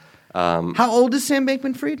billionaire. How old is Sam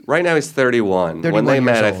Bankman-Fried? Right now he's 31. 31 When they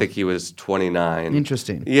met, years I old. think he was 29.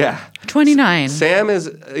 Interesting. Yeah. 29. Sam is,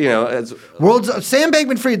 Sam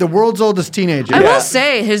Bankman-Fried, the world's oldest teenager. I Yeah. will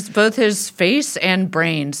say both his face and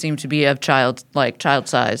brain seem to be of child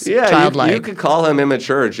size. yeah, childlike. you could call him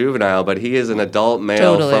immature or juvenile, but he is an adult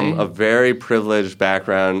male Totally. from a very privileged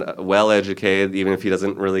background, well-educated, even if he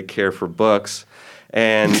doesn't really care for books.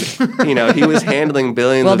 And, he was handling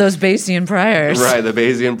billions Well, of... those Bayesian priors. Right, the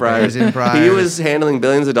Bayesian priors. Bayesian priors. He was handling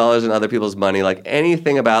billions of dollars in other people's money. Like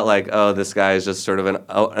anything about like, oh, this guy is just sort of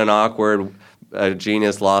an awkward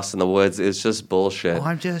genius lost in the woods is just bullshit. Oh,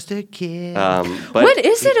 I'm just a kid. But What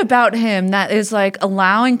is it about him that is like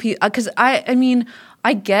allowing people? Because I mean,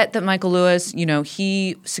 I get that Michael Lewis,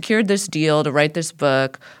 he secured this deal to write this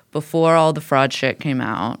book before all the fraud shit came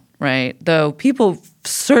out, right? Though people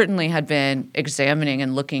certainly had been examining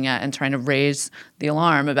and looking at and trying to raise the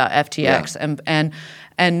alarm about FTX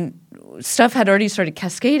and stuff had already started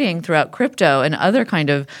cascading throughout crypto and other kind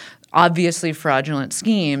of obviously fraudulent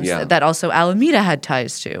schemes that also Alameda had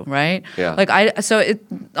ties to, right? Yeah.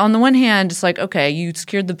 On the one hand, it's like, okay, you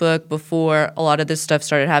secured the book before a lot of this stuff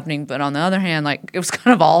started happening, but on the other hand, like it was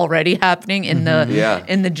kind of already happening in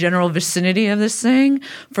the general vicinity of this thing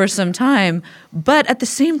for some time. But at the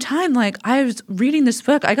same time, like I was reading this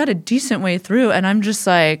book, I got a decent way through, and I'm just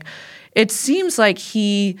like, it seems like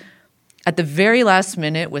he at the very last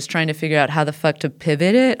minute was trying to figure out how the fuck to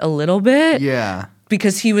pivot it a little bit. yeah.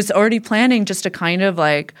 Because he was already planning just a kind of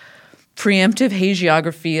like preemptive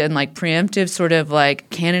hagiography and like preemptive sort of like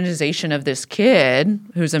canonization of this kid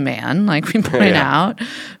who's a man, like we point out,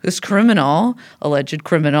 this alleged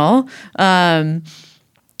criminal.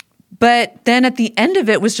 But then at the end of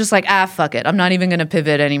it was just like, fuck it. I'm not even going to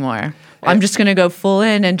pivot anymore. I'm just going to go full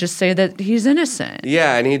in and just say that he's innocent.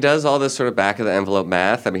 Yeah, and he does all this sort of back-of-the-envelope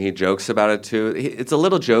math. I mean, he jokes about it, too. It's a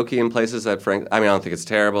little jokey in places that, I don't think it's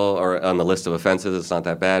terrible, or on the list of offenses, it's not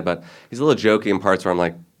that bad, but he's a little jokey in parts where I'm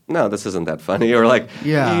like, no, this isn't that funny, or like,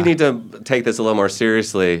 you need to take this a little more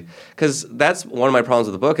seriously. Because that's one of my problems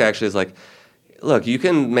with the book, actually, is like, look, you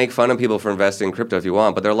can make fun of people for investing in crypto if you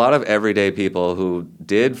want, but there are a lot of everyday people who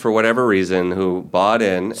did, for whatever reason, who bought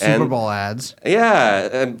in. Super Bowl ads. Yeah,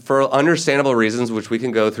 and for understandable reasons, which we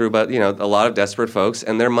can go through, but, a lot of desperate folks,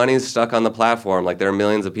 and their money's stuck on the platform. Like, there are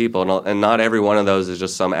millions of people, and not every one of those is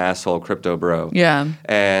just some asshole crypto bro. Yeah.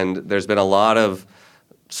 And there's been a lot of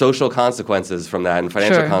social consequences from that and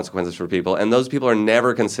financial consequences for people, and those people are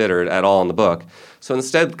never considered at all in the book. So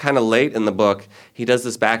instead, kind of late in the book, he does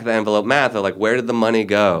this back-of-the-envelope math of, like, where did the money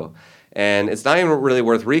go? And it's not even really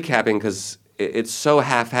worth recapping because it's so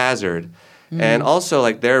haphazard. And also,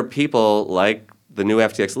 like, there are people like the new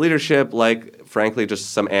FTX leadership, like, frankly,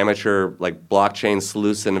 just some amateur, like, blockchain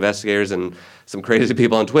sleuths and investigators and some crazy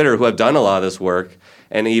people on Twitter who have done a lot of this work,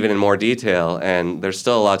 and even in more detail, and there's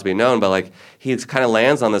still a lot to be known, but like he kind of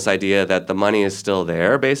lands on this idea that the money is still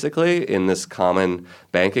there, basically, in this common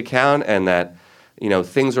bank account, and that,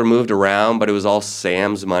 things were moved around, but it was all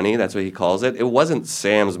Sam's money. That's what he calls it. It wasn't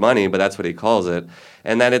Sam's money, but that's what he calls it.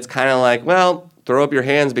 And that it's kind of like, well, throw up your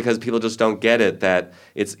hands because people just don't get it that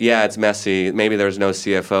it's messy. Maybe there's no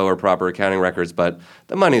CFO or proper accounting records, but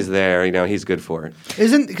the money's there. He's good for it.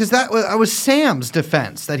 Because that was Sam's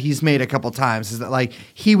defense that he's made a couple times, is that like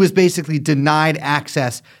he was basically denied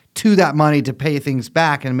access to that money to pay things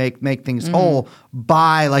back and make things whole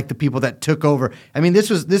by like the people that took over. I mean, this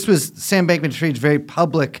was Sam Bankman-Fried's very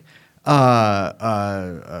public not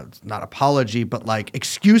apology, but like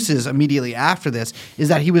excuses immediately after this, is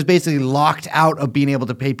that he was basically locked out of being able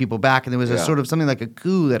to pay people back, and there was a sort of something like a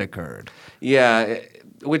coup that occurred. Yeah,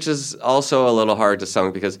 which is also a little hard to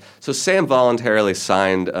stomach because Sam voluntarily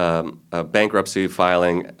signed a bankruptcy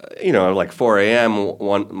filing, like 4 a.m.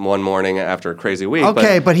 one morning after a crazy week.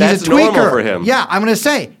 Okay, but he's that's a tweaker. Normal for him. Yeah, I'm going to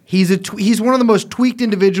say he's one of the most tweaked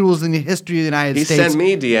individuals in the history of the United States. He sent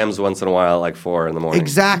me DMs once in a while, like 4 in the morning.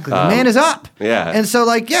 Exactly, the man is up. Yeah, and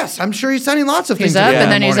so yes, I'm sure he's sending lots of things. He's up,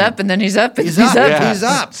 and then he's up, and then he's up, and he's up. Yeah. He's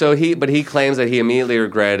up. So he claims that he immediately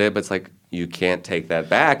regretted it, but it's like, you can't take that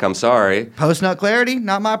back. I'm sorry. Post-nut clarity,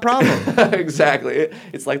 not my problem. Exactly.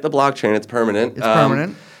 It's like the blockchain. It's permanent. It's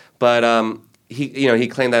permanent. But he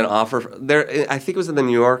claimed that an offer there. I think it was in the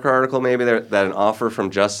New Yorker article, maybe that an offer from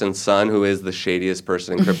Justin Sun, who is the shadiest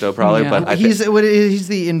person in crypto, probably. Yeah. But he's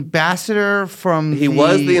the ambassador from. He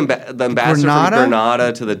was the ambassador from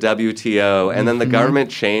Grenada to the WTO, and then the government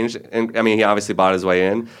changed. And I mean, he obviously bought his way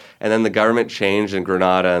in. And then the government changed in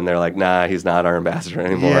Grenada, and they're like, nah, he's not our ambassador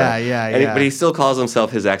anymore. Yeah. But he still calls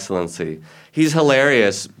himself His Excellency. He's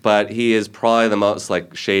hilarious, but he is probably the most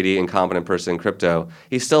like shady, incompetent person in crypto.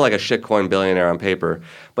 He's still like a shitcoin billionaire on paper.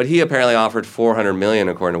 But he apparently offered $400 million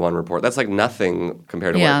according to one report. That's like nothing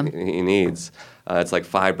compared to what he needs. It's like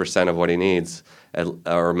 5% of what he needs,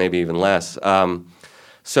 or maybe even less.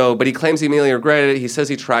 But he claims he immediately regretted it. He says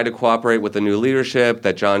he tried to cooperate with the new leadership,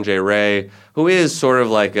 that John J. Ray, who is sort of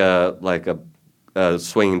like a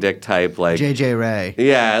swinging dick type, like J.J. Ray.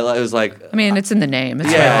 Yeah, it was like. I mean, it's in the name.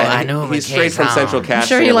 It's yeah, I knew him he's in straight from K-Town. Central I'm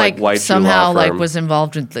Casting. sure he white Shoe somehow law firm. was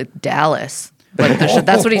involved with Dallas.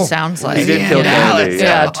 That's what he sounds like. He did kill Kennedy.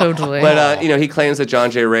 Yeah, totally. But he claims that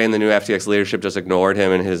John J. Ray and the new FTX leadership just ignored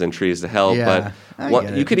him and his entreaties to help. Yeah,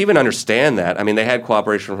 But you could even understand that. I mean, they had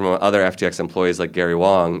cooperation from other FTX employees like Gary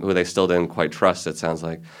Wong, who they still didn't quite trust, it sounds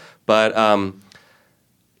like. But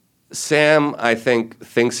Sam, I think,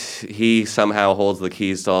 thinks he somehow holds the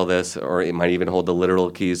keys to all this, or he might even hold the literal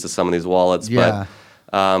keys to some of these wallets. Yeah.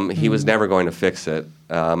 But he was never going to fix it.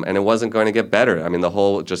 And it wasn't going to get better. I mean, the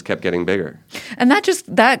hole just kept getting bigger. And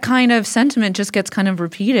that kind of sentiment just gets kind of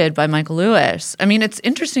repeated by Michael Lewis. I mean, it's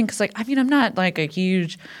interesting because, I'm not like a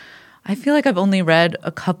huge. I feel like I've only read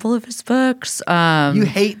a couple of his books. You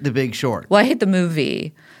hate The Big Short. Well, I hate the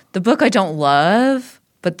movie. The book I don't love,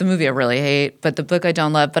 but the movie I really hate. But the book I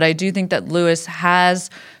don't love. But I do think that Lewis has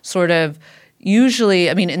sort of. Usually,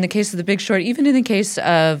 I mean, in the case of The Big Short, even in the case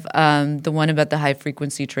of the one about the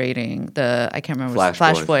high-frequency trading, I can't remember,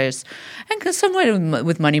 Flash Boys, and somewhat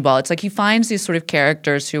with Moneyball, it's like he finds these sort of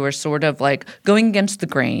characters who are sort of like going against the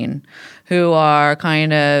grain, who are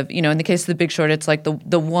kind of, in the case of The Big Short, it's like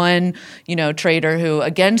the one, trader who,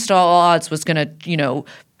 against all odds, was going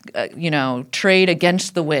to trade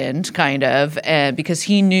against the wind, kind of, because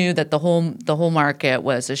he knew that the whole market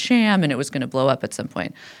was a sham and it was going to blow up at some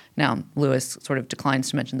point. Now, Lewis sort of declines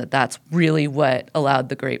to mention that that's really what allowed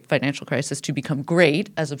the great financial crisis to become great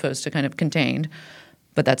as opposed to kind of contained.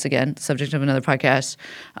 But that's, again, subject of another podcast.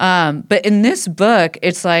 But in this book,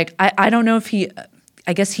 it's like, I don't know if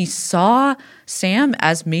I guess he saw Sam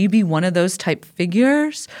as maybe one of those type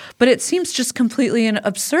figures, but it seems just completely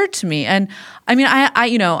absurd to me. And I mean,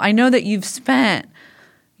 I know that you've spent,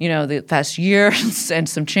 the past year and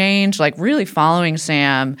some change, like really following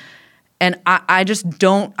Sam. And I just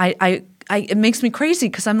don't. It makes me crazy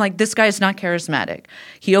because I'm like, this guy is not charismatic.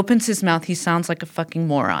 He opens his mouth, he sounds like a fucking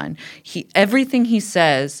moron. Everything he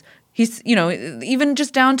says, he's even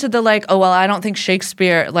just down to the like, oh well, I don't think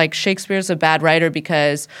Shakespeare's a bad writer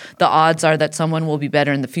because the odds are that someone will be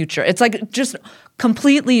better in the future. It's like just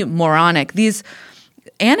completely moronic. These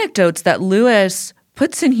anecdotes that Lewis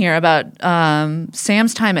puts in here about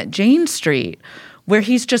Sam's time at Jane Street, where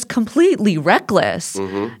he's just completely reckless.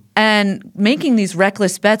 Mm-hmm. And making these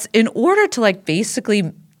reckless bets in order to like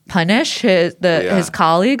basically punish his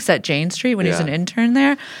colleagues at Jane Street when he's an intern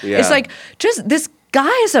there. Yeah. It's like just this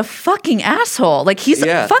guy is a fucking asshole. Like he's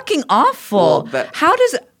fucking awful. Well,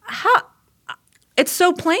 it's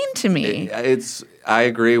so plain to me. I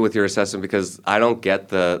agree with your assessment because I don't get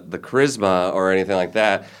the charisma or anything like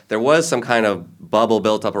that. There was some kind of bubble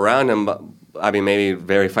built up around him. I mean, maybe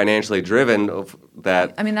very financially driven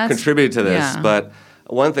that contributed to this, but.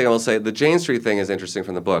 One thing I will say, the Jane Street thing is interesting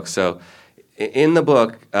from the book. So in the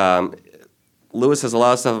book, Lewis has a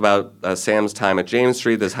lot of stuff about Sam's time at James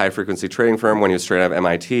Street, this high-frequency trading firm, when he was straight out of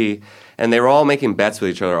MIT, and they were all making bets with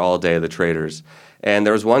each other all day, the traders. And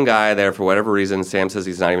there was one guy there, for whatever reason, Sam says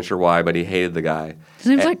he's not even sure why, but he hated the guy. His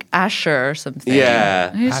name's like Asher or something.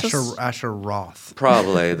 Yeah. Asher Roth.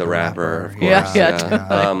 Probably the rapper, of course.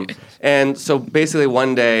 Yeah. And so basically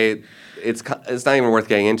one day, it's not even worth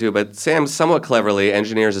getting into, but Sam somewhat cleverly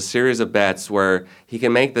engineers a series of bets where he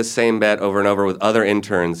can make the same bet over and over with other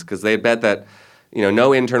interns, because they bet that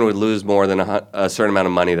no intern would lose more than a certain amount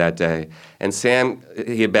of money that day. And Sam,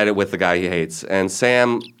 he had bet it with the guy he hates. And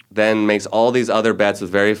Sam then makes all these other bets with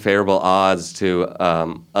very favorable odds to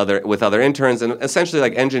other interns, and essentially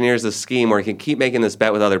like engineers a scheme where he can keep making this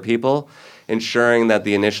bet with other people, ensuring that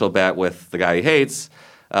the initial bet with the guy he hates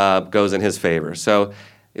goes in his favor. So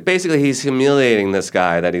basically, he's humiliating this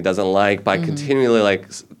guy that he doesn't like by continually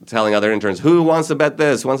telling other interns, who wants to bet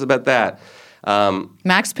this, who wants to bet that.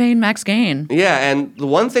 Max pain, max gain. Yeah, and the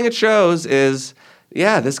one thing it shows is,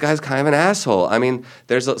 this guy's kind of an asshole. I mean,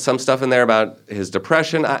 there's some stuff in there about his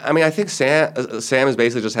depression. I think Sam is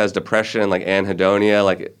basically just has depression and like anhedonia,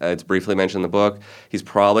 like it's briefly mentioned in the book. He's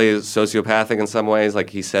probably sociopathic in some ways. Like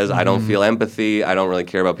he says, I don't feel empathy. I don't really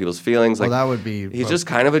care about people's feelings. Like that would be. He's just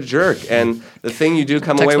kind of a jerk. And the thing you do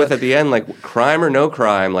come away with at the end, like crime or no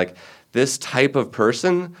crime, like this type of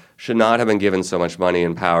person should not have been given so much money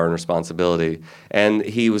and power and responsibility. And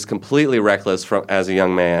he was completely reckless as a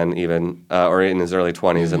young man, even, or in his early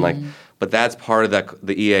 20s. And but that's part of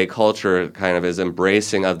the EA culture kind of is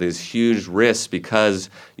embracing of these huge risks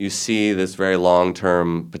because you see this very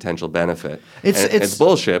long-term potential benefit. It's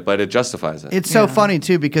bullshit, but it justifies it. It's so funny,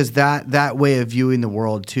 too, because that way of viewing the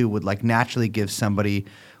world, too, would like naturally give somebody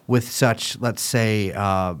with such, let's say,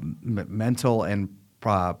 mental and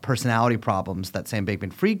personality problems that Sam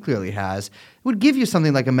Bankman-Fried clearly has, it would give you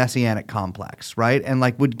something like a messianic complex, right? And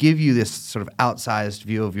like would give you this sort of outsized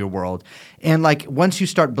view of your world. And like once you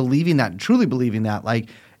start believing that and truly believing that, like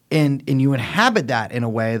and you inhabit that in a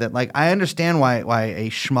way that like I understand why a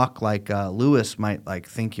schmuck like Lewis might like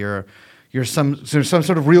think you're some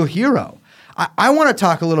sort of real hero. I want to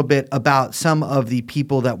talk a little bit about some of the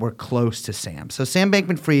people that were close to Sam. So Sam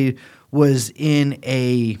Bankman-Fried was in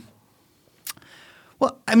a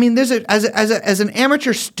Well, I mean, there's as an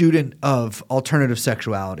amateur student of alternative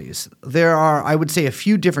sexualities, there are, I would say, a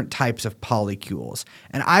few different types of polycules.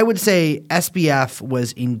 And I would say SBF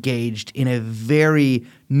was engaged in a very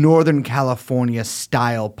Northern California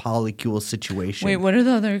style polycule situation. Wait, what are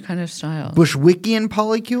the other kind of styles? Bushwickian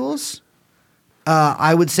polycules.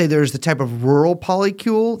 I would say there's the type of rural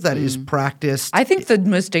polycule that is practiced. I think the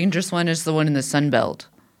most dangerous one is the one in the Sun Belt.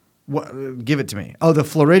 What, give it to me. Oh, the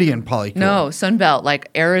Floridian polycule. No, Sunbelt, like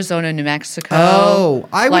Arizona, New Mexico. Oh,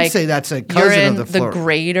 I would say that's a cousin of the You're in the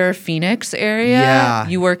greater Phoenix area. Yeah.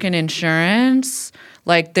 You work in insurance.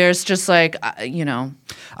 Like, there's just like,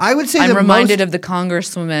 I would say I'm reminded of the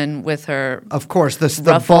congresswoman with her, of course, the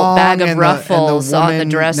bag of and ruffles the on the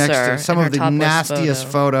dresser. Some of the nastiest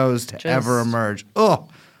photos to ever emerge. Oh,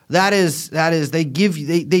 that is.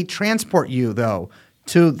 They transport you though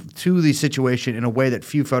to the situation in a way that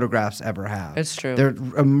few photographs ever have. It's true. They're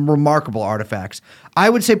remarkable artifacts. I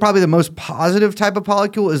would say probably the most positive type of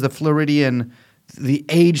polycule is the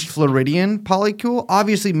aged Floridian polycule.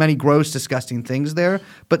 Obviously, many gross, disgusting things there,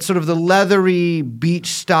 but sort of the leathery beach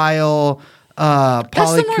style polycule.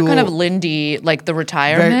 That's the more kind of Lindy, like the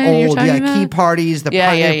retirement. Very old, you're talking about? Key parties, the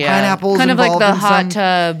pineapples. Kind of like the hot some.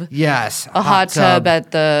 tub. Yes, a hot tub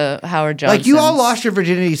at the Howard Johnson's. Like you all lost your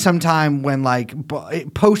virginity sometime when like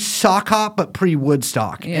post sock hop, but pre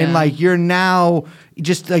Woodstock, and like you're now.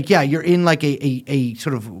 Just like you're in like a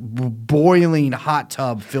sort of boiling hot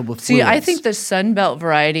tub filled with fluids. I think the Sunbelt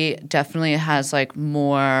variety definitely has like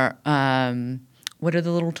more. What are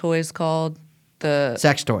the little toys called? The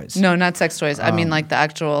sex toys. No, not sex toys. I mean like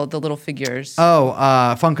the little figures. Oh,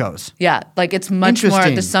 Funkos. Yeah, like it's much more.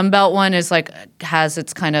 The Sunbelt one is like has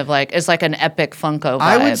its kind of like it's like an epic Funko vibe.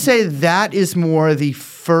 I would say that is more the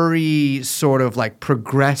furry sort of like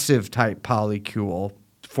progressive type polycule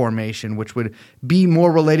formation, which would be more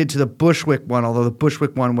related to the Bushwick one, although the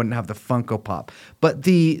Bushwick one wouldn't have the Funko Pop. But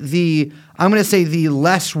the I'm going to say the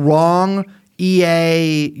less wrong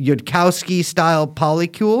E.A. Yudkowsky style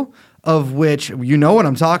polycule, of which you know what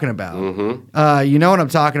I'm talking about. Mm-hmm. You know what I'm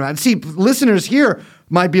talking about. See, listeners here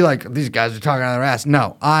might be like, these guys are talking out of their ass.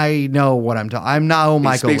 No, I know what I'm talking. I'm not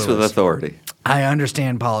Michael Lewis. He speaks with authority. I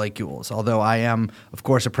understand polycules, although I am, of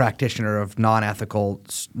course, a practitioner of non-ethical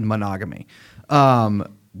monogamy.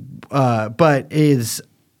 But is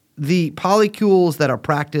the polycules that are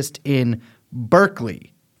practiced in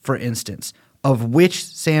Berkeley, for instance, of which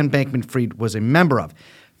Sam Bankman-Fried was a member of,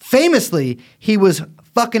 Famously, he was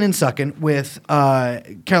fucking and sucking with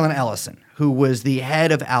Carolyn Ellison, who was the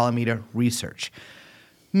head of Alameda Research.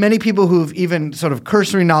 Many people who've even sort of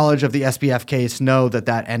cursory knowledge of the SBF case know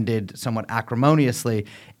that ended somewhat acrimoniously,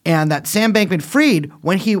 and that Sam Bankman-Fried,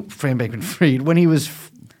 when he was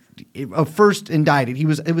first indicted, he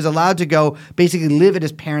was allowed to go basically live at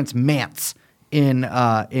his parents' manse in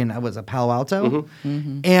was it Palo Alto,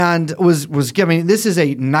 and was given. This is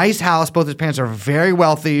a nice house. Both his parents are very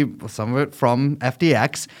wealthy. Some of it from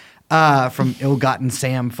FTX, from ill-gotten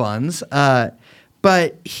Sam funds.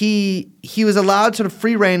 But he was allowed sort of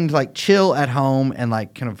free reign to like chill at home and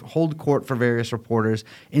like kind of hold court for various reporters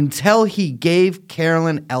until he gave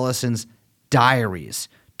Carolyn Ellison's diaries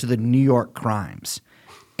to the New York Crimes.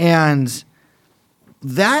 And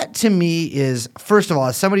that to me is, first of all,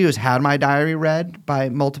 as somebody who's had my diary read by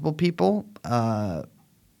multiple people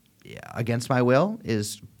against my will,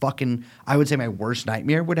 is fucking, I would say my worst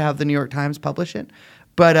nightmare would have the New York Times publish it.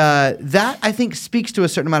 But that, I think, speaks to a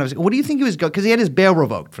certain amount of – what do you think he was – because he had his bail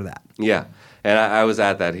revoked for that. Yeah. And I was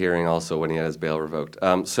at that hearing also when he had his bail revoked.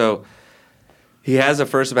 So he has a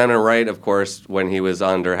First Amendment right, of course, when he was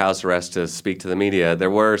under house arrest to speak to the media. There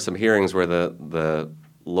were some hearings where the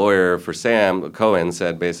lawyer for Sam, Cohen,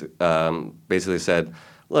 said basically said,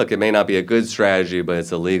 look, it may not be a good strategy, but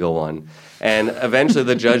it's a legal one. And eventually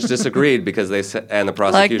the judge disagreed because they said – and the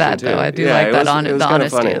prosecution I like that, too. though. I do like that the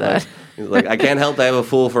honesty funny. of that. Like, I can't help that I have a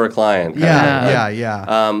fool for a client.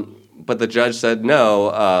 Yeah. But the judge said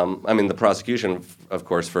no. I mean, the prosecution, of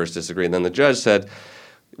course, first disagreed. And then the judge said,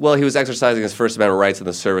 well, he was exercising his First Amendment rights in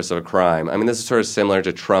the service of a crime. I mean, this is sort of similar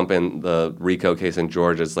to Trump in the RICO case in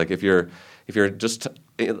Georgia. It's like if you're just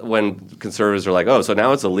when conservatives are like, oh, so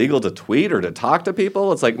now it's illegal to tweet or to talk to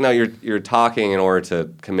people. It's like, no, you're talking in order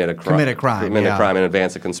to commit a crime. A crime and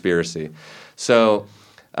advance a conspiracy. So.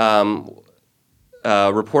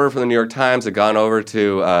 A reporter from the New York Times had gone over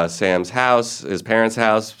to Sam's house, his parents'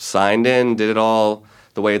 house, signed in, did it all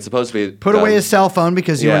the way it's supposed to be. Put away his cell phone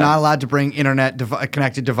because you were not allowed to bring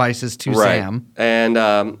internet-connected devices to Sam.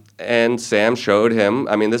 And Sam showed him.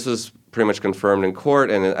 I mean, this was pretty much confirmed in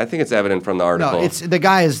court, and I think it's evident from the article. No, the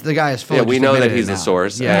guy is fully. Yeah, we know that he's the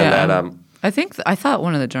source. Yeah. And that I thought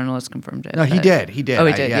one of the journalists confirmed it. No, he did. He did. Oh,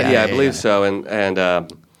 he did. I believe so.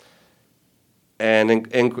 And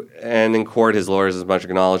in court, his lawyers as much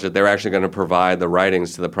acknowledged that they were actually going to provide the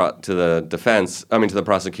writings to the defense. I mean, to the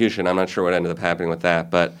prosecution. I'm not sure what ended up happening with that,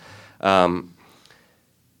 but and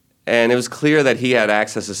it was clear that he had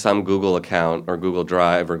access to some Google account or Google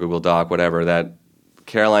Drive or Google Doc, whatever, that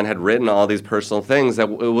Caroline had written all these personal things. That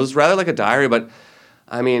it was rather like a diary, but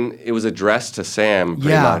I mean, it was addressed to Sam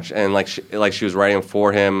pretty much, and like she was writing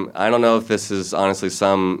for him. I don't know if this is honestly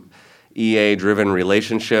some EA-driven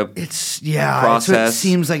relationship process. It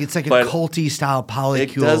seems like it's like a culty style polycule.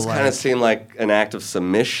 It does kind of seem like an act of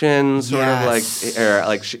submission, sort of like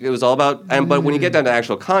it was all about. But when you get down to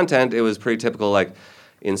actual content, it was pretty typical, like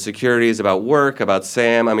insecurities about work, about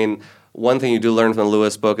Sam. I mean, one thing you do learn from the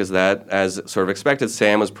Lewis book is that, as sort of expected,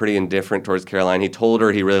 Sam was pretty indifferent towards Caroline. He told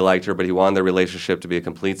her he really liked her, but he wanted the relationship to be a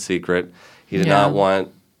complete secret. He did not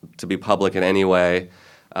want to be public in any way.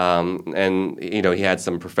 And he had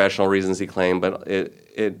some professional reasons he claimed, but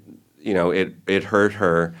it hurt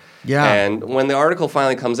her. Yeah. And when the article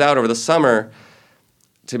finally comes out over the summer,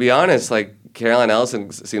 to be honest, like Caroline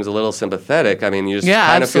Ellison seems a little sympathetic. I mean, you just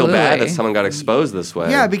kind of feel bad that someone got exposed this way.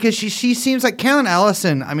 Yeah, because she seems like Caroline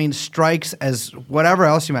Ellison. I mean, strikes as whatever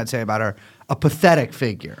else you might say about her, a pathetic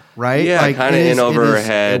figure, right? Yeah, like, kind of in over her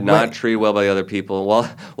head, not treated well by the other people.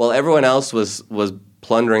 While everyone else was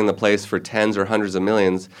plundering the place for tens or hundreds of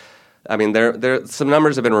millions. I mean, there some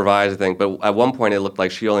numbers have been revised, I think, but at one point it looked like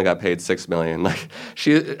she only got paid $6 million. Like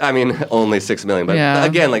only $6 million. But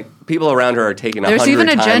again, like people around her are taking 100 times that. There's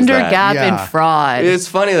even a gender gap in fraud. It's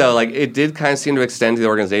funny though, like it did kind of seem to extend to the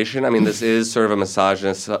organization. I mean, this is sort of a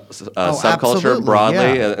misogynist subculture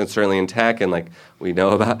broadly, and certainly in tech, and like we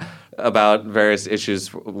know about various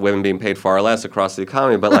issues, women being paid far less across the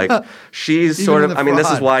economy. But like she's sort of, I mean, this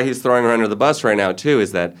is why he's throwing her under the bus right now too,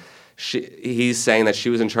 is that he's saying that she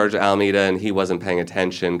was in charge of Alameda and he wasn't paying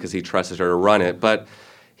attention because he trusted her to run it. But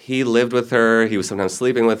he lived with her. He was sometimes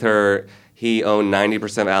sleeping with her. He owned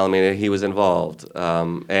 90% of Alameda. He was involved.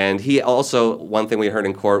 And he also, one thing we heard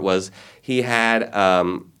in court was he had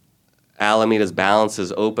Alameda's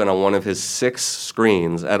balances open on one of his 6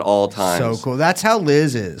 screens at all times. So cool. That's how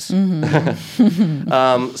Liz is.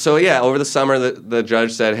 Mm-hmm. So yeah, over the summer, the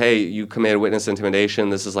judge said, hey, you committed witness intimidation.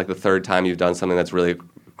 This is like the 3rd time you've done something that's really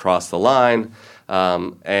crossed the line.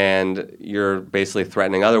 and you're basically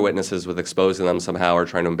threatening other witnesses with exposing them somehow or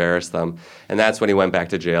trying to embarrass them. And that's when he went back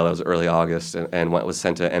to jail. That was early August, and was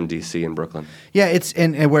sent to MDC in Brooklyn. Yeah, it's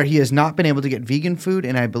and where he has not been able to get vegan food,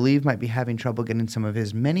 and I believe might be having trouble getting some of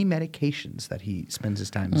his many medications that he spends his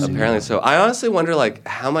time using. Apparently so. I honestly wonder, like,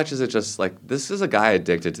 how much is it just, like, this is a guy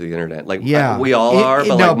addicted to the internet. Like, Yeah. we all are,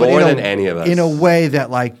 but, like, more than any of us. In a way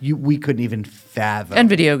that, like, we couldn't even fathom. And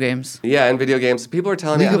video games. Yeah, and video games. People are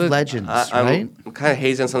telling League me... of Legends, I'm right? kind of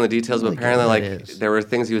hazy on some of the details, but Really apparently, good like, that is. there were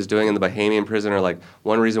things he was doing in the Bahamian prison, or, like,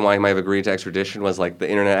 one reason why he might have agreed to extradition was, like, the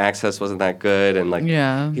internet access wasn't that good, and, like,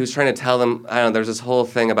 Yeah. he was trying to tell them, I don't know, there's this whole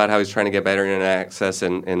thing about how he's trying to get better internet access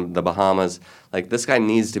in the Bahamas. Like, this guy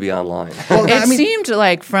needs to be online. Well, It I mean- seemed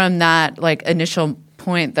like from that like initial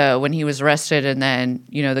point though, when he was arrested, and then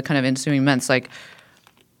the kind of ensuing months, like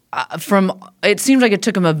it seemed like it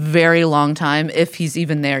took him a very long time, if he's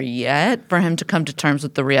even there yet, for him to come to terms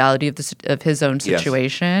with the reality of his own Yes.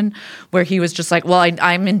 situation, where he was just like, well,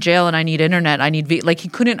 I'm in jail and I need internet, I need like he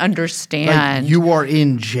couldn't understand. Like, you are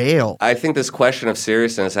in jail. I think this question of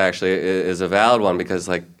seriousness actually is a valid one because,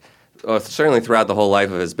 like, certainly throughout the whole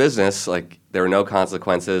life of his business, like, there were no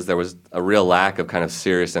consequences. There was a real lack of kind of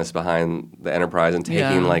seriousness behind the enterprise and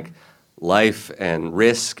taking, Yeah. like, life and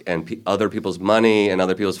risk and other people's money and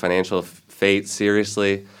other people's financial fate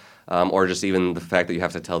seriously, or just even the fact that you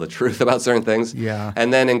have to tell the truth about certain things. Yeah.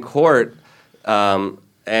 And then in court, and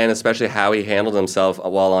especially how he handled himself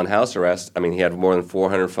while on house arrest. I mean, he had more than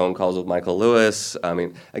 400 phone calls with Michael Lewis. I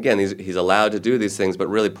mean, again, he's allowed to do these things, but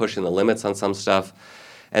really pushing the limits on some stuff.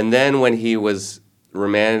 And then when he was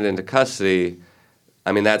remanded into custody,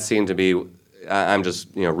 I mean, that seemed to be, I'm just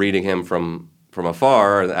reading him from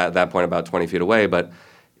afar, at that point about 20 feet away, but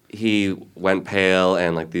he went pale,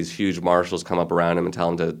 and like these huge marshals come up around him and tell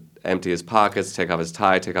him to empty his pockets, take off his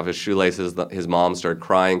tie, take off his shoelaces. His mom started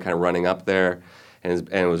crying, kind of running up there,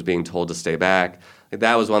 and was being told to stay back. Like,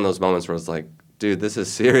 that was one of those moments where it's like, dude, this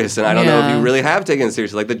is serious, and I don't know if you really have taken it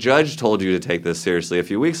seriously. Like, the judge told you to take this seriously a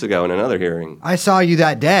few weeks ago in another hearing. I saw you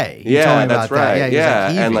that day. You told Yeah, me that's about that. right. Yeah, Yeah,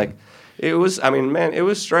 he was, and heaving. like, it was. I mean, man, it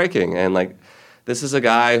was striking. And like, this is a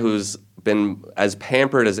guy who's been as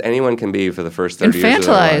pampered as anyone can be for the first 30 years of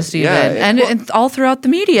their life. Infantilized even, Yeah, and all throughout the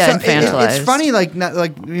media, So infantilized. it's funny, like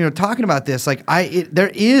talking about this. Like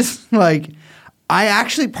there is like, I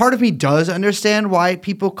actually, part of me does understand why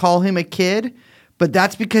people call him a kid, but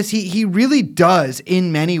that's because he really does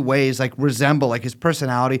in many ways like resemble like his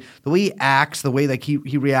personality, the way he acts, the way like he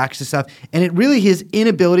reacts to stuff, and it really his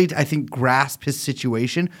inability to, I think, grasp his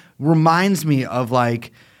situation reminds me of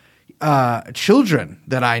like children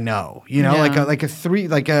that I know, Yeah.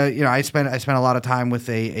 I spent a lot of time with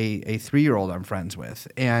a 3-year-old I'm friends with,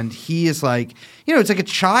 and he is like, it's like a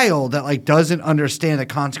child that like doesn't understand the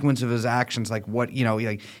consequence of his actions, like what,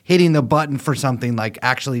 like hitting the button for something like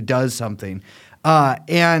actually does something.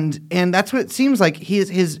 And that's what it seems like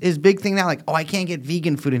his big thing now, like, oh, I can't get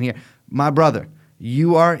vegan food in here. My brother,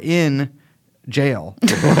 you are in jail.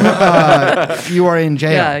 You are in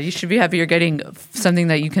jail. Yeah, you should be happy you're getting something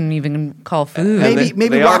that you can even call food. Maybe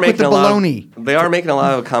they walk are with making the bologna. They are making a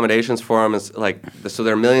lot of accommodations for him. It's like, so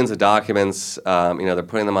there are millions of documents. They're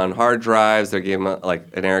putting them on hard drives. They're giving him like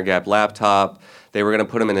an air gap laptop. They were going to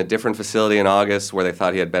put him in a different facility in August where they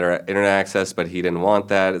thought he had better internet access, but he didn't want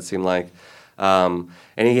that, it seemed like. And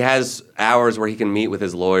he has hours where he can meet with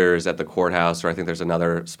his lawyers at the courthouse, or I think there's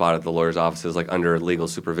another spot at the lawyer's offices, like under legal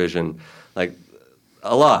supervision. Like,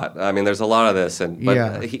 a lot. I mean, there's a lot of this,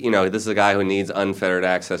 but this is a guy who needs unfettered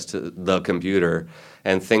access to the computer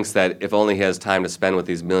and thinks that if only he has time to spend with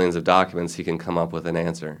these millions of documents, he can come up with an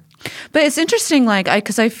answer. But it's interesting, like,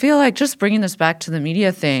 because I feel like, just bringing this back to the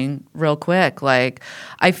media thing real quick, like,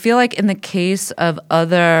 I feel like in the case of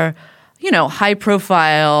other, high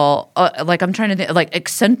profile, like, I'm trying to think, like,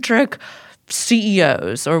 eccentric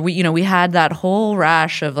CEOs, or we had that whole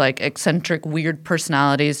rash of like eccentric, weird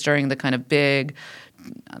personalities during the kind of big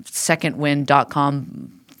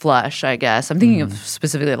secondwind.com flush, I guess. I'm thinking of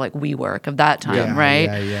specifically of like WeWork of that time, right?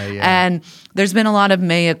 Yeah. And there's been a lot of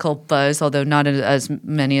mea culpas, although not as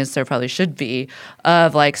many as there probably should be,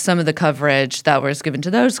 of like some of the coverage that was given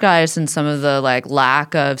to those guys and some of the like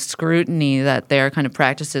lack of scrutiny that their kind of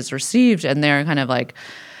practices received, and their kind of like,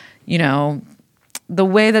 the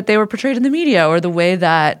way that they were portrayed in the media, or the way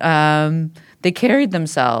that they carried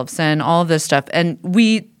themselves and all of this stuff. And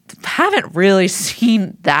we haven't really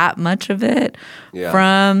seen that much of it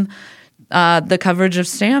from the coverage of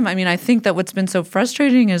Sam. I mean, I think that what's been so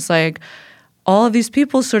frustrating is like all of these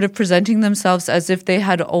people sort of presenting themselves as if they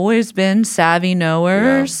had always been savvy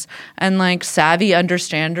knowers and like savvy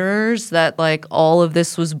understanders, that like all of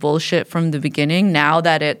this was bullshit from the beginning. Now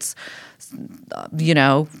that it's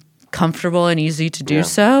comfortable and easy to do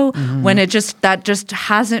so when that just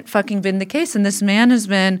hasn't fucking been the case. And this man has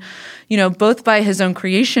been, both by his own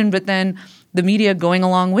creation, but then the media going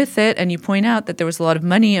along with it. And you point out that there was a lot of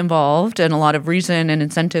money involved and a lot of reason and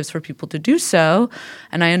incentives for people to do so.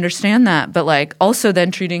 And I understand that. But like also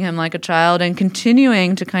then treating him like a child and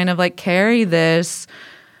continuing to kind of like carry this,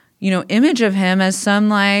 image of him as some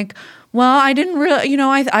like, well, I didn't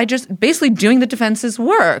really, I just basically doing the defense's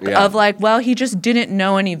work of like, well, he just didn't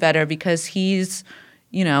know any better because he's,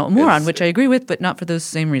 a moron, which I agree with, but not for those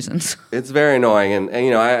same reasons. It's very annoying. And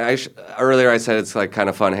earlier I said it's like kind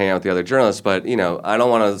of fun hanging out with the other journalists, but, I don't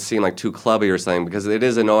want to seem like too clubby or something because it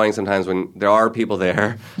is annoying sometimes when there are people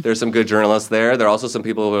there. There's some good journalists there. There are also some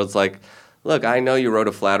people who it's like, look, I know you wrote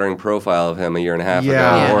a flattering profile of him a year and a half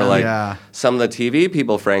ago. Or some of the TV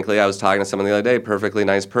people, frankly, I was talking to someone the other day, perfectly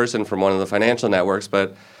nice person from one of the financial networks,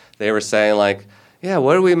 but they were saying like, yeah,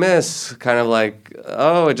 what did we miss? Kind of like,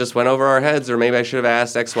 oh, it just went over our heads, or maybe I should have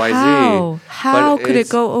asked XYZ. How could it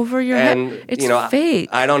go over your head? It's fake.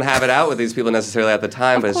 I don't have it out with these people necessarily at the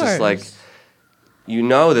time, but it's just like,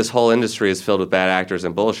 this whole industry is filled with bad actors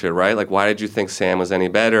and bullshit, right? Like, why did you think Sam was any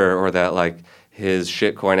better, or that like his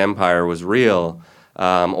shitcoin empire was real,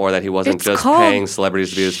 or that he wasn't just paying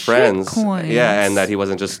celebrities to be his friends, and that he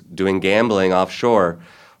wasn't just doing gambling offshore,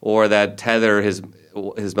 or that Tether, his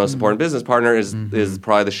most important business partner, is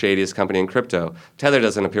probably the shadiest company in crypto. Tether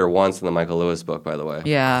doesn't appear once in the Michael Lewis book, by the way.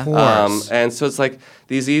 Yeah, of course. And so it's like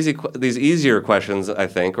these easier questions, I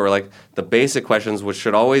think, or like the basic questions, which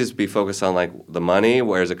should always be focused on like the money,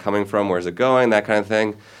 where is it coming from, where is it going, that kind of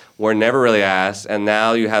thing, were never really asked. And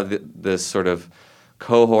now you have this sort of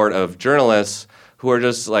cohort of journalists who are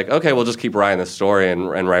just like, okay, we'll just keep writing the story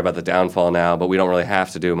and write about the downfall now, but we don't really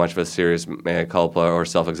have to do much of a serious mea culpa or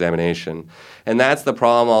self-examination. And that's the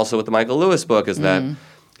problem also with the Michael Lewis book, is that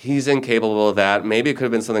he's incapable of that. Maybe it could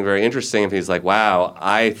have been something very interesting if he's like, wow,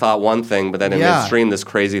 I thought one thing, but then in midstream this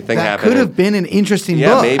crazy thing happened. That could have been an interesting book.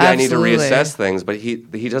 Yeah, maybe I need to reassess things, but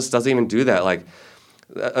he just doesn't even do that. Like,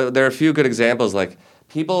 there are a few good examples, like,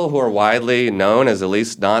 people who are widely known as at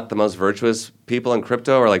least not the most virtuous people in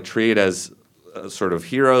crypto are like treated as sort of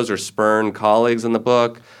heroes or spurned colleagues in the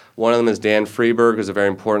book. One of them is Dan Freeberg, who's a very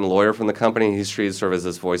important lawyer from the company. He's treated sort of as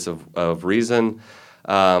this voice of reason.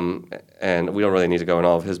 And we don't really need to go into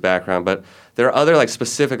all of his background, but there are other like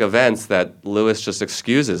specific events that Lewis just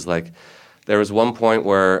excuses. Like, there was one point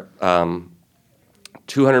where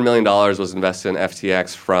 $200 million was invested in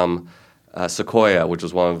FTX from Sequoia, which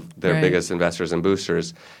was one of their biggest investors and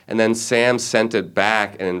boosters. And then Sam sent it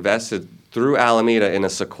back and invested through Alameda in a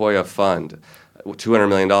Sequoia fund, $200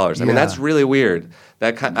 million. I mean, that's really weird.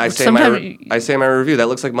 I say in my review, that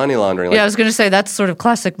looks like money laundering. I was going to say that's sort of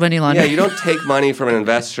classic money laundering. Yeah, you don't take money from an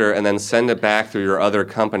investor and then send it back through your other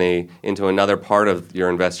company into another part of your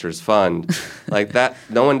investor's fund. Like that,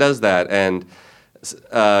 no one does that. And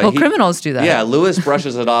criminals do that. Yeah, Lewis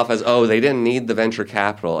brushes it off as, oh, they didn't need the venture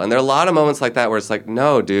capital. And there are a lot of moments like that where it's like,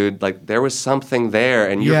 no, dude, like there was something there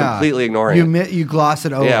and you're completely ignoring it. You gloss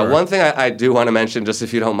it over. Yeah, one thing I do want to mention, just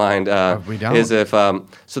if you don't mind, is if,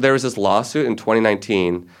 so there was this lawsuit in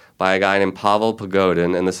 2019 by a guy named Pavel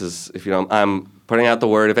Pagodin, and this is, if you don't, I'm putting out the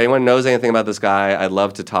word. If anyone knows anything about this guy, I'd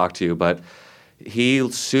love to talk to you, but he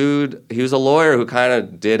was a lawyer who kind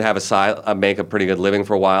of did have make a pretty good living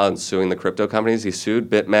for a while in suing the crypto companies. He sued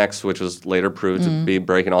BitMEX, which was later proved to be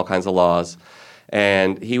breaking all kinds of laws.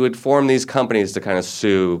 And he would form these companies to kind of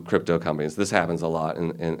sue crypto companies. This happens a lot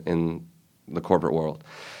in the corporate world.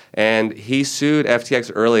 And he sued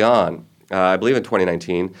FTX early on, I believe in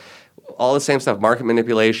 2019. All the same stuff, market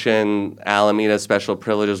manipulation, Alameda special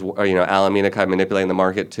privileges, or, Alameda kind of manipulating the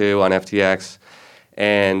market too on FTX.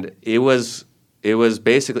 And it was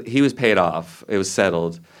basically, he was paid off. It was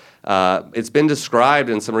settled. It's been described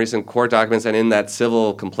in some recent court documents and in that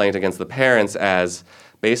civil complaint against the parents as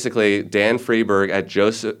basically Dan Freeberg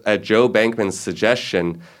at Joe Bankman's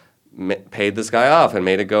suggestion paid this guy off and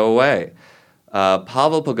made it go away.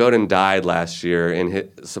 Pavel Pagodin died last year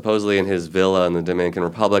supposedly in his villa in the Dominican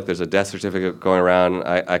Republic. There's a death certificate going around.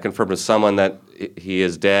 I confirmed with someone that he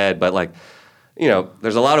is dead, but like,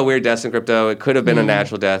 there's a lot of weird deaths in crypto. It could have been a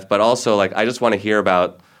natural death, but also, like, I just want to hear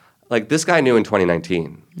about, like, this guy knew in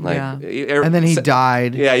 2019. Like, and then he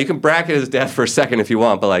died. Yeah, you can bracket his death for a second if you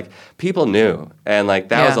want, but, like, people knew. And, like,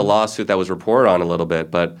 that was a lawsuit that was reported on a little bit.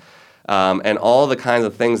 But, and all the kinds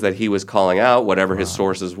of things that he was calling out, whatever his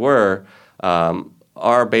sources were,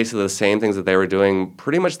 are basically the same things that they were doing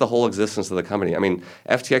pretty much the whole existence of the company. I mean,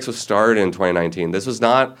 FTX was started in 2019. This was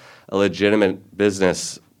not a legitimate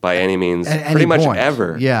business by any means, At pretty any much point.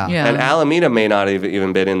 ever. Yeah. Yeah. And Alameda may not have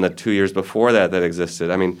even been in the 2 years before that existed.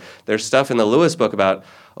 I mean, there's stuff in the Lewis book about,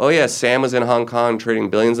 oh yeah, Sam was in Hong Kong trading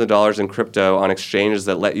billions of dollars in crypto on exchanges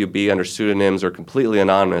that let you be under pseudonyms or completely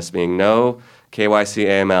anonymous, meaning no KYC,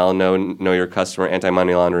 AML, no know your customer,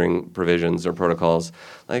 anti-money laundering provisions or protocols.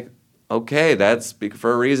 Like, okay, that's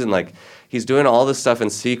for a reason. Like, he's doing all this stuff in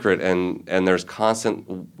secret, and there's constant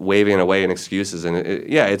waving away and excuses. And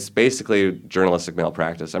it's basically journalistic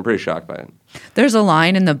malpractice. I'm pretty shocked by it. There's a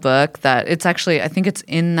line in the book that it's actually, I think it's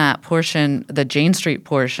in that portion, the Jane Street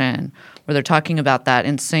portion, where they're talking about that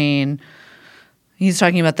insane. He's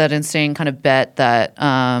talking about that insane kind of bet that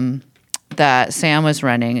that Sam was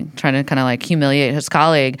running, trying to kind of like humiliate his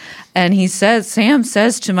colleague. And Sam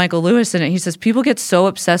says to Michael Lewis in it, he says, people get so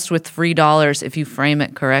obsessed with $3 if you frame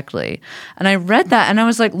it correctly. And I read that and I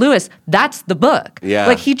was like, Lewis, that's the book. Yeah.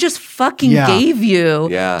 Like he just fucking gave you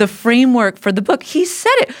the framework for the book. He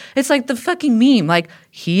said it. It's like the fucking meme. Like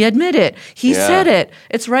he admitted, he said it.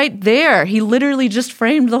 It's right there. He literally just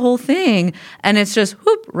framed the whole thing. And it's just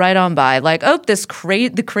whoop, right on by. Like, oh,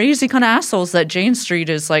 the crazy kind of assholes that Jane Street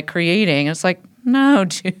is like creating. It's like, no,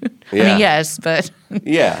 dude. I mean, yes, but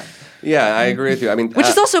Yeah, I agree with you. I mean, which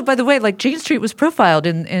is also, by the way, like Jane Street was profiled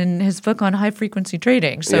in his book on high frequency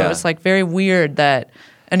trading. So it's like very weird that,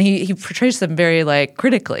 and he portrays them very like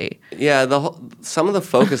critically. Yeah, some of the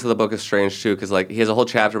focus of the book is strange too, because like he has a whole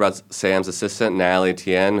chapter about Sam's assistant Natalie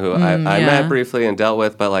Tien, who I met briefly and dealt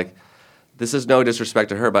with, but like this is no disrespect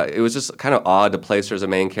to her, but it was just kind of odd to place her as a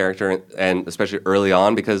main character, and especially early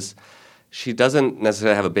on because she doesn't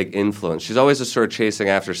necessarily have a big influence. She's always just sort of chasing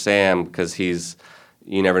after Sam because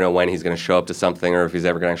you never know when he's going to show up to something or if he's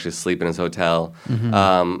ever going to actually sleep in his hotel.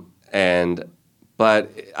 But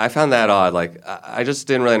I found that odd. Like, I just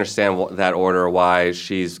didn't really understand that order or why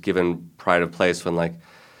she's given pride of place when, like,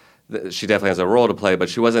 she definitely has a role to play, but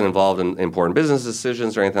she wasn't involved in important business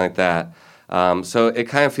decisions or anything like that. So it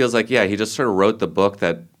kind of feels like, he just sort of wrote the book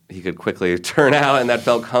that he could quickly turn out and that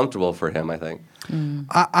felt comfortable for him, I think.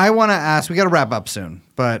 I want to ask, we got to wrap up soon,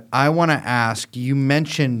 but I want to ask, you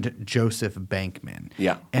mentioned Joseph Bankman.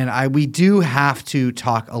 Yeah. And we do have to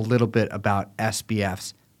talk a little bit about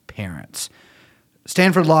SBF's parents.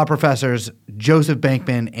 Stanford law professors Joseph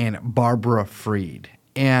Bankman and Barbara Freed.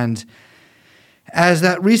 And as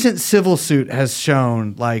that recent civil suit has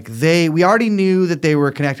shown, like we already knew that they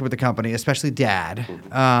were connected with the company, especially Dad.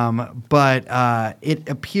 But it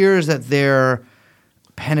appears that their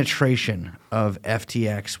penetration of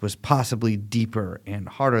FTX was possibly deeper and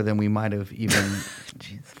harder than we might have even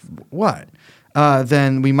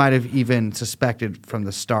than we might have even suspected from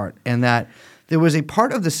the start. And that there was a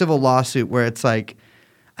part of the civil lawsuit where it's like,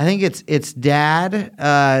 I think it's Dad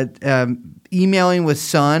emailing with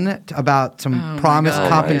son about some promised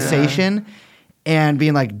compensation and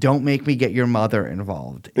being like, don't make me get your mother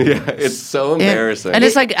involved. Yeah, it's so embarrassing. And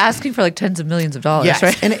it's like asking for like tens of millions of dollars, Yes,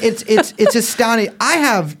 right? and it's astounding. I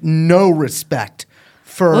have no respect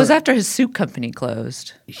for. Well, it was after his soup company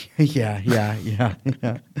closed. Yeah.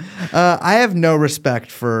 I have no respect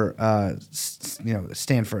for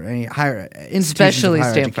Stanford, any higher institutions Especially of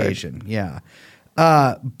higher Stanford. education. Yeah,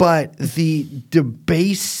 but the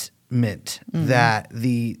debasement that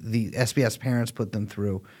the SBS parents put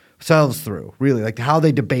themselves through, really, like how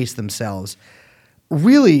they debase themselves,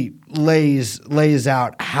 really lays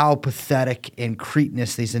out how pathetic and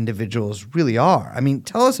cretinous these individuals really are. I mean,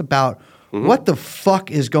 tell us about what the fuck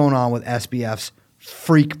is going on with SBF's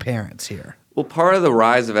freak parents here. Well, part of the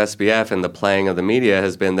rise of SBF and the playing of the media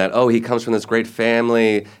has been that, he comes from this great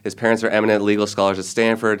family. His parents are eminent legal scholars at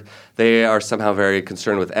Stanford. They are somehow very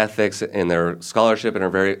concerned with ethics in their scholarship and are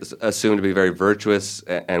very assumed to be very virtuous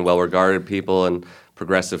and well-regarded people and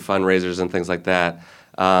progressive fundraisers and things like that.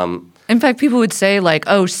 In fact, people would say like,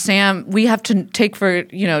 "Oh, Sam, we have to take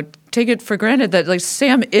it for granted that like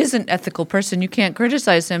Sam is an ethical person. You can't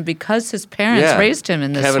criticize him because his parents raised him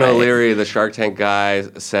in this Kevin way." O'Leary, the Shark Tank guy,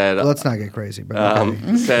 said. Well, let's not get crazy, but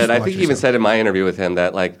said I think he even said in my interview with him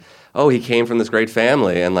that like, he came from this great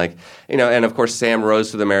family, and like and of course Sam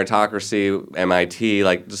rose to the meritocracy, MIT,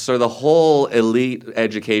 like just sort of the whole elite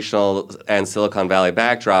educational and Silicon Valley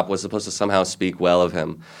backdrop was supposed to somehow speak well of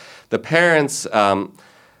him. The parents.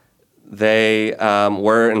 They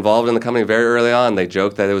were involved in the company very early on. They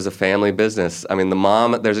joked that it was a family business. I mean, the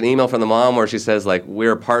mom, there's an email from the mom where she says, like,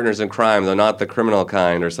 we're partners in crime, though not the criminal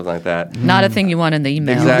kind or something like that. Not a thing you want in the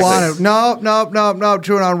email. Exactly. No.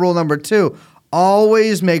 True on rule number 2.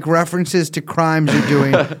 Always make references to crimes you're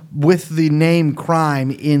doing with the name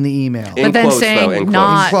crime in the email. But then quotes, saying though, in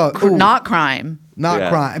not quotes. not crime. Not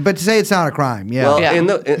crime. But to say it's not a crime, yeah. Well, Yeah. in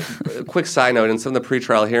a quick side note, in some of the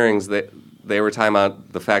pretrial hearings, they were talking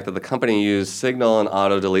about the fact that the company used Signal and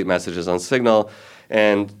auto-delete messages on Signal,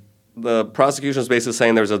 and the prosecution was basically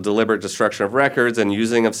saying there was a deliberate destruction of records and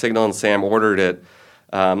using of Signal, and Sam ordered it.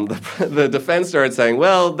 The defense started saying,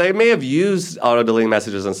 well, they may have used auto-deleting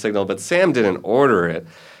messages on Signal, but Sam didn't order it.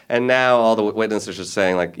 And now all the witnesses are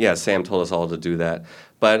saying, like, yeah, Sam told us all to do that.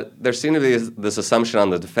 But there seemed to be this assumption on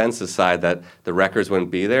the defense's side that the records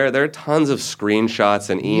wouldn't be there. There are tons of screenshots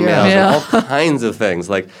and emails and all kinds of things.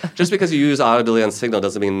 Like, just because you use auto-delete on Signal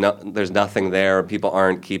doesn't mean there's nothing there or people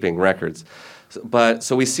aren't keeping records.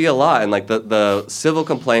 So we see a lot, and like the civil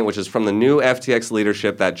complaint, which is from the new FTX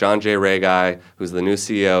leadership, that John J. Ray guy, who's the new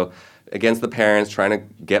CEO, against the parents trying to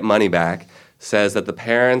get money back, says that the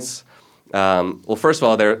parents, well, first of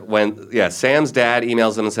all, Sam's dad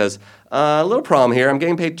emails them and says, a little problem here. I'm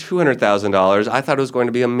getting paid $200,000. I thought it was going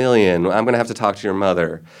to be $1 million. I'm going to have to talk to your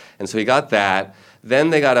mother. And so he got that. Then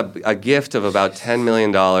they got a gift of about $10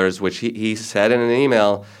 million, which he said in an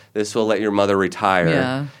email, this will let your mother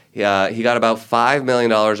retire. Yeah, he got about $5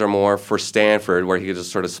 million or more for Stanford, where he could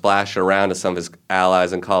just sort of splash it around to some of his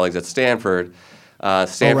allies and colleagues at Stanford.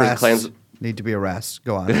 Stanford claims need to be arrests.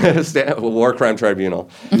 Go on. War crime tribunal.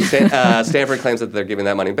 Stanford claims that they're giving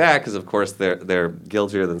that money back because, of course, they're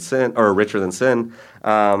guiltier than sin or richer than sin.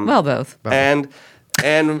 Well, both. And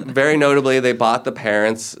very notably, they bought the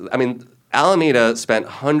parents. I mean, Alameda spent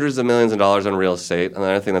hundreds of millions of dollars on real estate.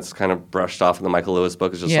 Another thing that's kind of brushed off in the Michael Lewis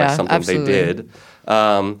book is just like something absolutely. they did.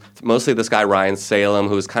 Mostly this guy, Ryan Salem,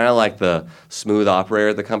 who was kind of like the smooth operator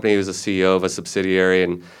at the company. He was a CEO of a subsidiary,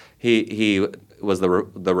 and he was the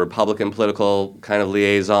Republican political kind of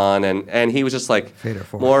liaison, and he was just like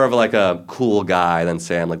more of like a cool guy than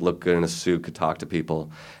Sam, like looked good in a suit, could talk to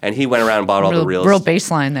people. And he went around and bought all the real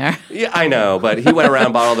baseline there. Yeah, I know, but he went around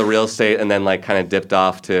and bought all the real estate and then like kind of dipped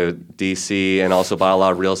off to D.C. and also bought a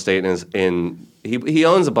lot of real estate he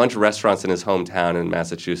owns a bunch of restaurants in his hometown in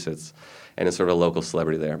Massachusetts and is sort of a local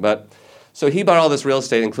celebrity there. But so he bought all this real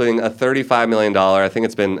estate, including a $35 million, I think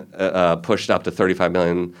it's been pushed up to $35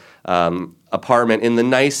 million, apartment in the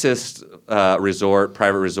nicest private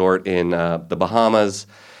resort in the Bahamas.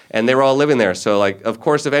 And they were all living there. So, like, of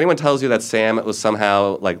course, if anyone tells you that Sam was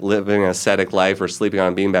somehow, like, living an ascetic life or sleeping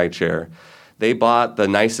on a beanbag chair, they bought the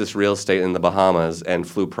nicest real estate in the Bahamas and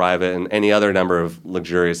flew private and any other number of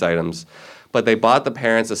luxurious items. But they bought the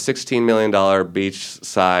parents a $16 million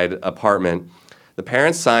beachside apartment. The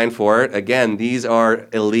parents signed for it. Again, these are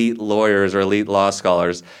elite lawyers or elite law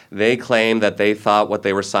scholars. They claim that they thought what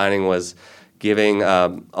they were signing was making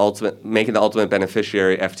the ultimate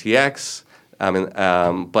beneficiary FTX.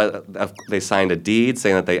 But they signed a deed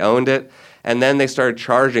saying that they owned it. And then they started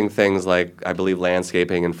charging things like, I believe,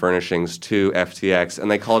 landscaping and furnishings to FTX,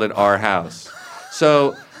 and they called it our house.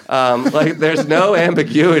 So, there's no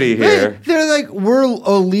ambiguity here. They're like, we're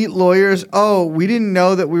elite lawyers. Oh, we didn't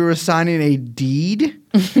know that we were signing a deed?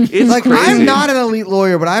 It's like, crazy. I'm not an elite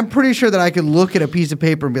lawyer, but I'm pretty sure that I could look at a piece of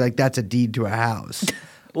paper and be like, that's a deed to a house.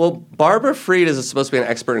 Well, Barbara Fried is supposed to be an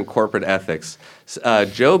expert in corporate ethics.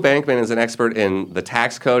 Joe Bankman is an expert in the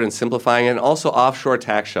tax code and simplifying it, and also offshore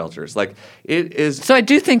tax shelters. Like, it is. So I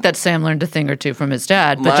do think that Sam learned a thing or two from his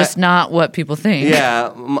dad, but just not what people think.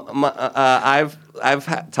 Yeah,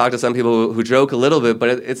 I've talked to some people who joke a little bit, but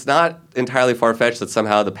it's not entirely far-fetched that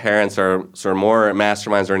somehow the parents are sort of more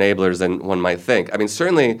masterminds or enablers than one might think. I mean,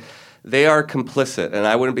 certainly they are complicit, and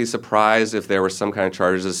I wouldn't be surprised if there were some kind of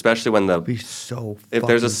charges, especially when if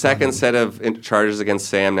there's a second set of charges against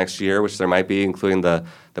Sam next year, which there might be, including the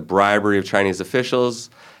bribery of Chinese officials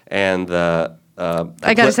and the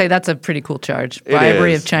I got to say, that's a pretty cool charge.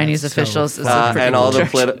 Bribery of Chinese officials is a pretty and cool all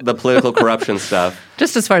charge. the political corruption stuff.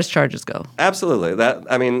 Just as far as charges go. Absolutely.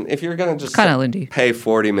 If you're going to just pay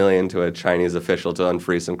 $40 million to a Chinese official to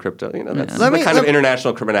unfreeze some crypto, that's the kind of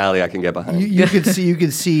international criminality I can get behind. You could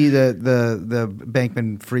see the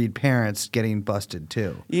Bankman-Fried parents getting busted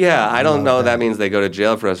too. Yeah, I don't know that means they go to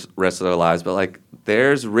jail for the rest of their lives, but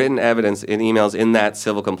there's written evidence in emails in that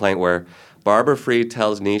civil complaint where Barbara Fried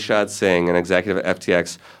tells Nishad Singh, an executive at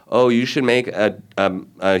FTX, oh, you should make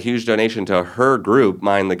a huge donation to her group,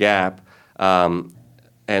 Mind the Gap, and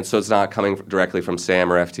so it's not coming directly from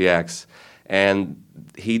Sam or FTX. And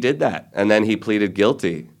he did that. And then he pleaded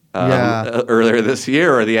guilty earlier this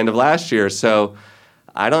year or the end of last year. So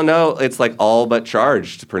I don't know. It's like all but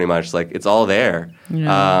charged, pretty much. Like it's all there.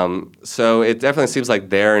 Yeah. So it definitely seems like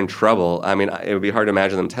they're in trouble. I mean, it would be hard to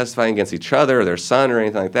imagine them testifying against each other or their son or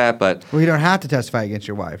anything like that. But Well, you don't have to testify against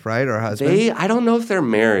your wife, right, or husband. I don't know if they're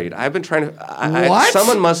married. I've been trying to. What?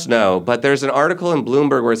 Someone must know. But there's an article in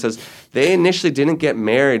Bloomberg where it says they initially didn't get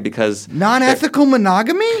married because Non-ethical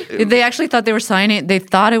monogamy? They actually thought they were signing. They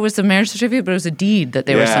thought it was a marriage certificate, but it was a deed that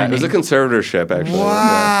they were signing. it was a conservatorship actually.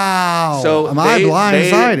 Wow. Yeah. So Am I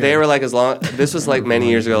blindsided? they were like, as long. This was like many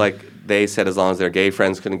years ago. Like they said, as long as their gay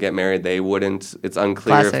friends couldn't get married, they wouldn't. It's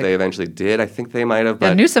unclear Classic. if they eventually did. I think they might have. Yeah,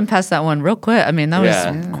 But Newsom passed that one real quick. I mean, that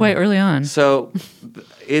was quite early on. So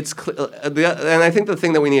it's and I think the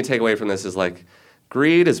thing that we need to take away from this is like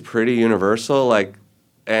greed is pretty universal. Like,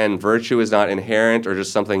 and virtue is not inherent or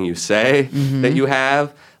just something you say that you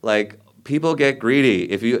have. Like. People get greedy.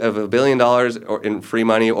 If you have $1 billion or in free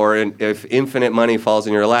money, or if infinite money falls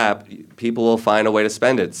in your lap, people will find a way to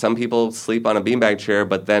spend it. Some people sleep on a beanbag chair,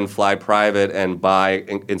 but then fly private and buy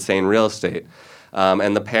insane real estate.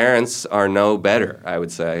 And the parents are no better, I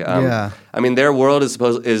would say. Yeah. I mean, their world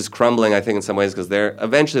is crumbling, I think, in some ways, because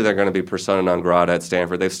eventually they're going to be persona non grata at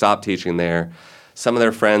Stanford. They've stopped teaching there. Some of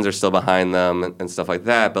their friends are still behind them and stuff like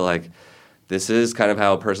that. But like, this is kind of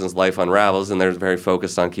how a person's life unravels, and they're very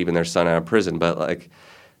focused on keeping their son out of prison. But like,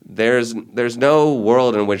 there's no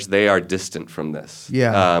world in which they are distant from this.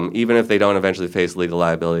 Yeah. Even if they don't eventually face legal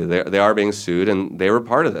liability, they are being sued, and they were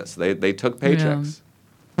part of this. They took paychecks.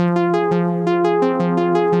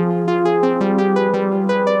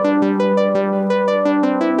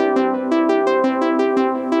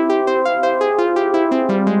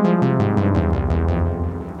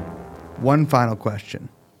 One final question.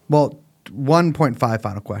 Well, 1.5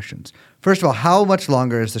 final questions. First of all, how much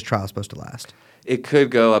longer is this trial supposed to last? It could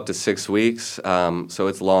go up to 6 weeks, so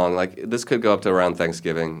it's long. Like this could go up to around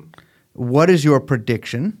Thanksgiving. What is your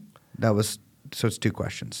prediction? So it's 2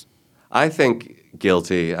 questions. I think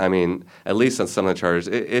guilty. I mean, at least on some of the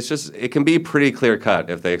charges, it can be pretty clear cut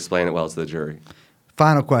if they explain it well to the jury.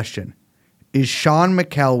 Final question. Is Sean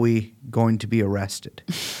McElwee going to be arrested?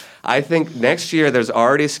 I think next year there's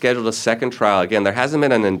already scheduled a second trial. Again, there hasn't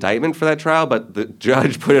been an indictment for that trial, but the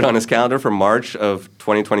judge put it on his calendar for March of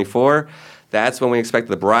 2024. That's when we expect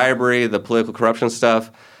the bribery, the political corruption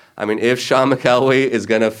stuff. I mean, if Sean McElwee is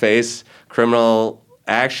going to face criminal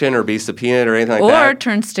action or be subpoenaed or anything like that. Or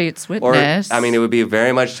turn state's witness. Or, I mean, it would be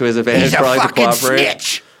very much to his advantage He's a probably to fucking cooperate.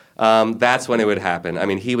 snitch. That's when it would happen. I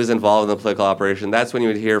mean, he was involved in the political operation. That's when you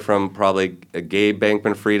would hear from probably Gabe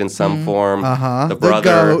Bankman-Fried in some form. The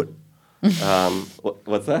brother. goat.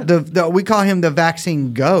 What's that? We call him the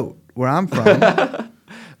vaccine goat where I'm from.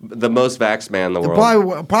 The most vaxxed man in the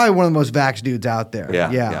world. Probably one of the most vaxxed dudes out there.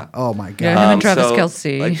 Yeah. Oh my god. Yeah, him and Travis so,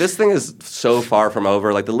 Kelce. Like, this thing is so far from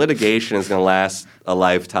over. Like, the litigation is going to last a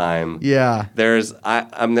lifetime. Yeah. There's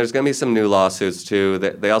going to be some new lawsuits too.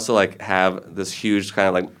 They also like have this huge kind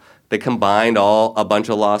of like, they combined a bunch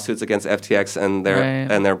of lawsuits against FTX and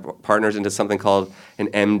their partners into something called an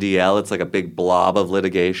MDL. It's like a big blob of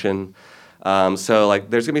litigation. So like,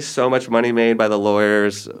 there's gonna be so much money made by the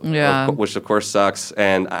lawyers, which of course sucks.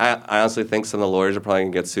 And I honestly think some of the lawyers are probably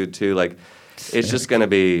gonna get sued too. Like, it's just gonna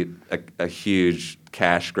be a huge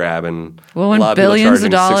cash grab, and well, when a lot billions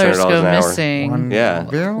of people charging dollars $600 go an hour. missing,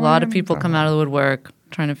 Yeah. a lot of people come out of the woodwork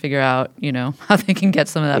trying to figure out, how they can get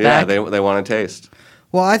some of that back. Yeah, they want a taste.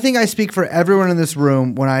 Well, I think I speak for everyone in this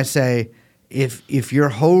room when I say, if you're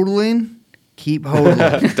hodling, keep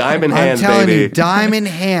hodling. Diamond I'm hands, telling baby. you, diamond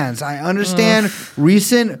hands. I understand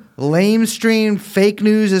recent lamestream fake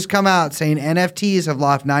news has come out saying NFTs have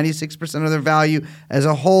lost 96% of their value as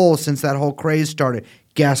a whole since that whole craze started.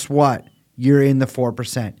 Guess what? You're in the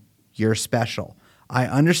 4%. You're special. I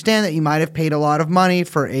understand that you might have paid a lot of money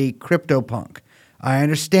for a CryptoPunk. I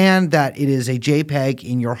understand that it is a JPEG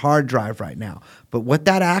in your hard drive right now. But what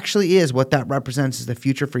that actually is, what that represents is the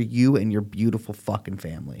future for you and your beautiful fucking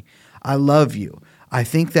family. I love you. I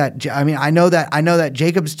think that, I know that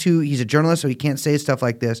Jacob's he's a journalist, so he can't say stuff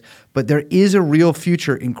like this, but there is a real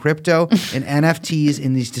future in crypto and NFTs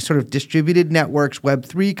in these sort of distributed networks,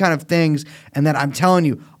 Web3 kind of things, and that I'm telling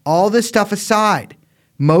you, all this stuff aside,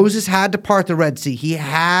 Moses had to part the Red Sea. He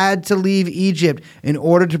had to leave Egypt in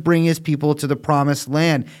order to bring his people to the promised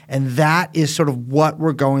land. And that is sort of what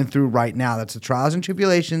we're going through right now. That's the trials and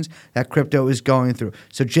tribulations that crypto is going through.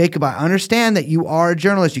 So, Jacob, I understand that you are a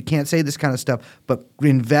journalist. You can't say this kind of stuff, but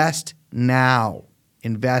invest now.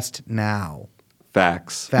 Invest now.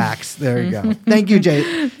 Facts. There you go. Thank you,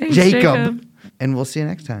 Thanks, Jacob. And we'll see you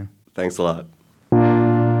next time. Thanks a lot.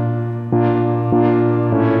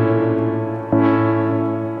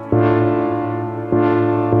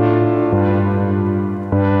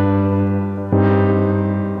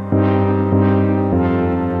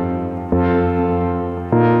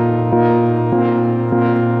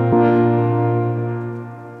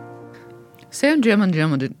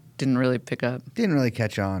 Jailman didn't really pick up. Didn't really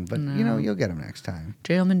catch on, but you'll get them next time.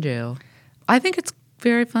 Jailman Jail. I think it's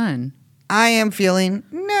very fun. I am feeling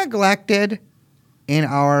neglected in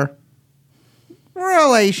our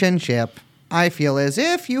relationship. I feel as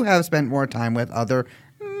if you have spent more time with other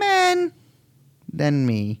men than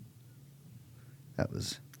me.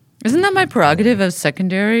 Isn't that my prerogative as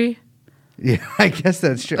secondary? Yeah, I guess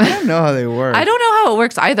that's true. I don't know how they work. I don't know how it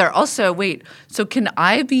works either. Also, wait, so can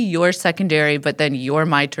I be your secondary, but then you're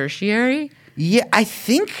my tertiary? Yeah, I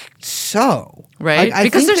think so. Right? I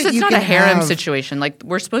Because think it's not a harem situation. Like,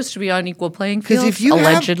 we're supposed to be on equal playing fields, if you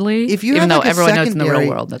allegedly. if you even have though like a everyone knows in the real secondary-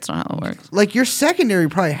 world that's not how it works. Like your secondary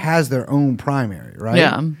probably has their own primary, right?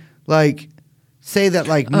 Yeah. Like, say that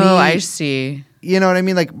like me. Oh, I see. You know what I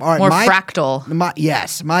mean? Like, all right, More fractal.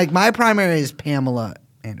 My primary is Pamela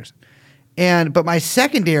Anderson, but my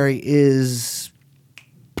secondary is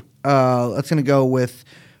let's gonna go with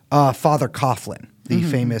Father Coughlin, the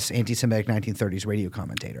famous anti-Semitic 1930s radio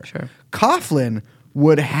commentator. Sure. Coughlin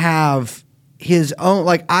would have his own.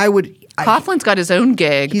 Like I would. Coughlin's got his own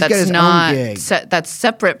gig. He's got that's his own not gig. That's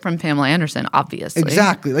separate from Pamela Anderson, obviously.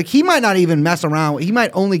 Exactly. Like he might not even mess around. He might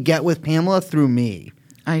only get with Pamela through me.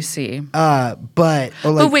 I see. But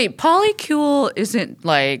wait, polycule isn't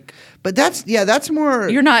like that's more.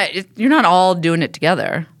 you're not all doing it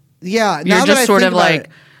together. Yeah, You're now that just I sort think of about like it,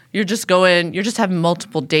 you're just having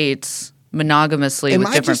multiple dates monogamously am with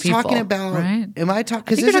I different just people. talking about? Right? Am I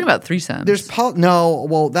talking? I think you're talking about threesomes. There's no.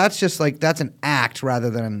 Well, that's just like that's an act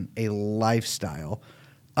rather than a lifestyle.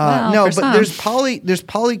 Well, no, for but some. there's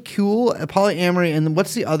polycule, polyamory, and then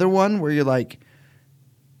what's the other one where you're like?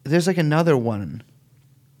 There's like another one.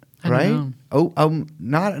 I don't Right? know. Oh,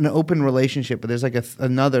 not an open relationship, but there's like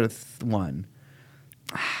another one.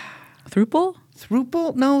 Throuple?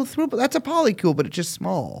 Throuple? No, throuple. That's a polycule, but it's just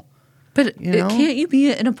small. But You know? can't you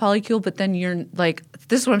be in a polycule? But then you're like,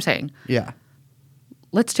 this is what I'm saying. Yeah.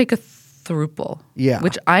 Let's take a throuple. Yeah.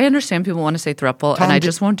 Which I understand people want to say thruple, Tom, and I Dick-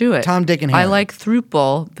 just won't do it. Tom, Dick, and I Harry. like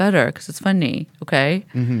throuple better because it's funny. Okay.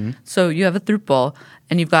 Mm-hmm. So you have a throuple,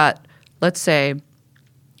 and you've got, let's say,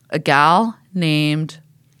 a gal named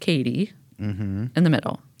Katie in the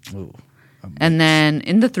middle. Ooh. And then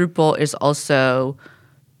in the throuple is also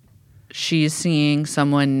she's seeing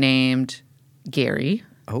someone named Gary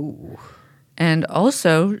Oh. and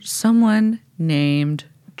also someone named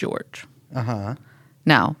George. Uh-huh.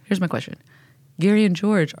 Now, here's my question. Gary and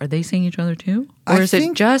George, are they seeing each other too? Or I is it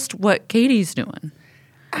think- just what Katie's doing?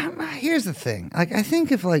 Here's the thing. Like, I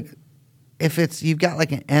think if it's you've got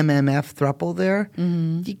like an MMF thruple there,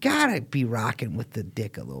 you gotta be rocking with the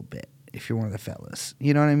dick a little bit if you're one of the fellas.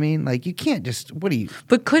 You know what I mean? Like, you can't just. What do you?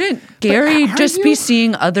 But couldn't Gary are just you- be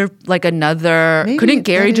seeing another Maybe couldn't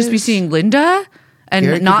Gary that just be is- seeing Linda and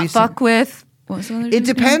Gary could not be fuck with what was the other It dude's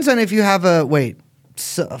name? depends on if you have a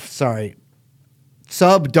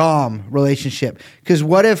sub-dom relationship. Because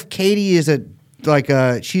what if Katie is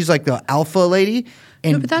she's like the alpha lady,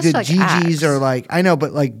 and but that's the like GGs acts. are like I know,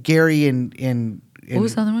 but like Gary and What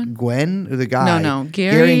was the other one? Gwen or the guy? No,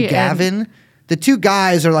 Gary Gary and Gavin. The two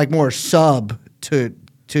guys are like more sub to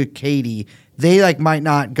Katie. They like might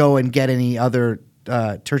not go and get any other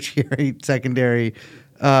tertiary, secondary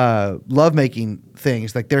lovemaking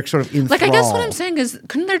things. Like they're sort of in. Like I guess what I'm saying is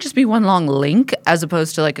couldn't there just be one long link as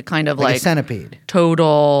opposed to like a kind of like a like centipede.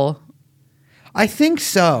 total I think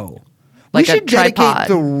so. Like we a should dedicate tripod.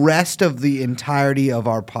 the rest of the entirety of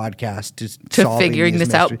our podcast to solving figuring these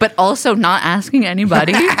this out, mysteries. but also not asking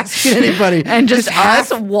anybody. Asking anybody. and just half-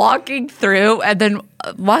 us walking through and then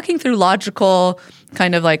walking through logical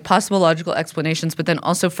kind of like possible logical explanations, but then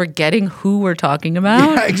also forgetting who we're talking about.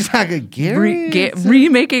 Yeah, exactly. Gary.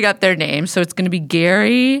 Remaking up their names. So it's going to be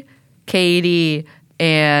Gary, Katie,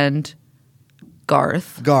 and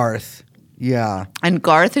Garth. Garth. Yeah. And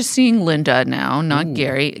Garth is seeing Linda now, not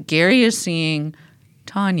Gary. Gary is seeing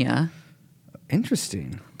Tanya.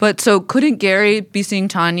 Interesting. But so couldn't Gary be seeing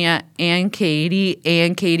Tanya and Katie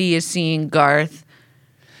is seeing Garth?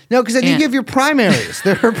 No, because then you And- give your primaries.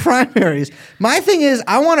 They're her primaries. My thing is,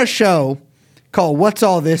 I want a show called What's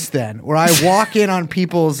All This Then? Where I walk in on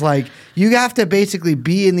people's like, you have to basically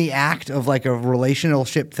be in the act of like a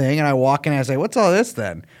relationship thing. And I walk in and I say, what's all this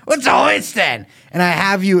then? What's all this then? And I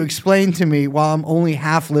have you explain to me while I'm only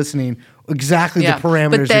half listening exactly the parameters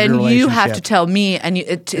but then of your relationship. you have to tell me and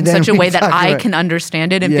in then such a we way that talk I about it. can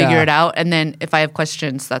understand it and Yeah. figure it out. And then if I have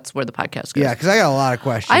questions, that's where the podcast goes. Yeah, because I got a lot of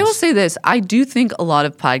questions. I will say this. I do think a lot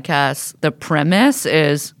of podcasts, the premise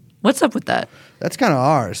is, what's up with that? That's kind of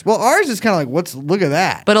ours. Well, ours is kind of like, look at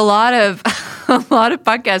that. But a lot of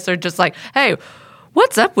podcasts are just like, hey,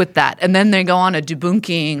 what's up with that? And then they go on a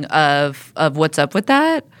debunking of what's up with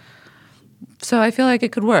that. So I feel like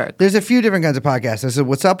it could work. There's a few different kinds of podcasts. There's a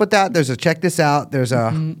What's Up With That? There's a Check This Out. There's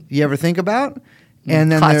a You Ever Think About?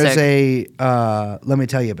 And then Classic. there's a Let Me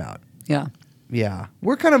Tell You About. Yeah. Yeah.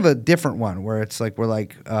 We're kind of a different one where it's like, we're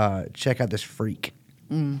like, check out this freak.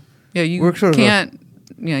 Yeah, you We're sort of can't.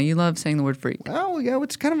 Yeah, you love saying the word freak. Oh, yeah,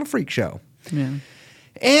 it's kind of a freak show. Yeah.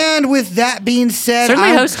 And with that being said, Certainly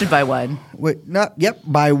hosted by one.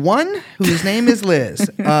 by one whose name is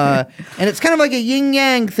Liz. And it's kind of like a yin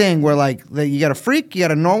yang thing where like you got a freak, you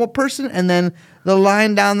got a normal person, and then the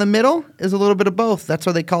line down the middle is a little bit of both. That's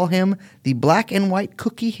why they call him the black and white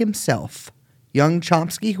cookie himself. Young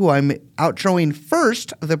Chomsky, who I'm outroing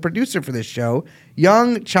first, the producer for this show.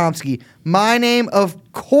 Young Chomsky. My name,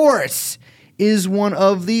 of course, is one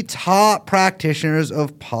of the top practitioners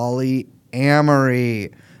of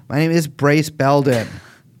polyamory. My name is Brace Belden.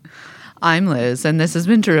 I'm Liz, and this has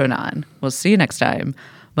been Drew and On. We'll see you next time.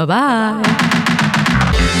 Bye-bye.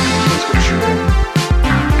 Let's go show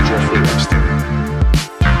Jeffrey Epstein.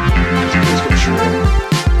 Let's go show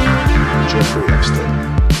Jeffrey Epstein.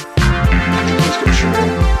 Let's go show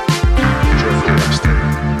Jeffrey Epstein.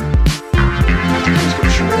 Let's go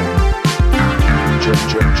show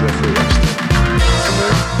Jeffrey Epstein.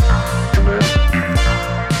 Come here.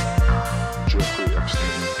 Jeffrey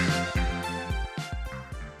Epstein.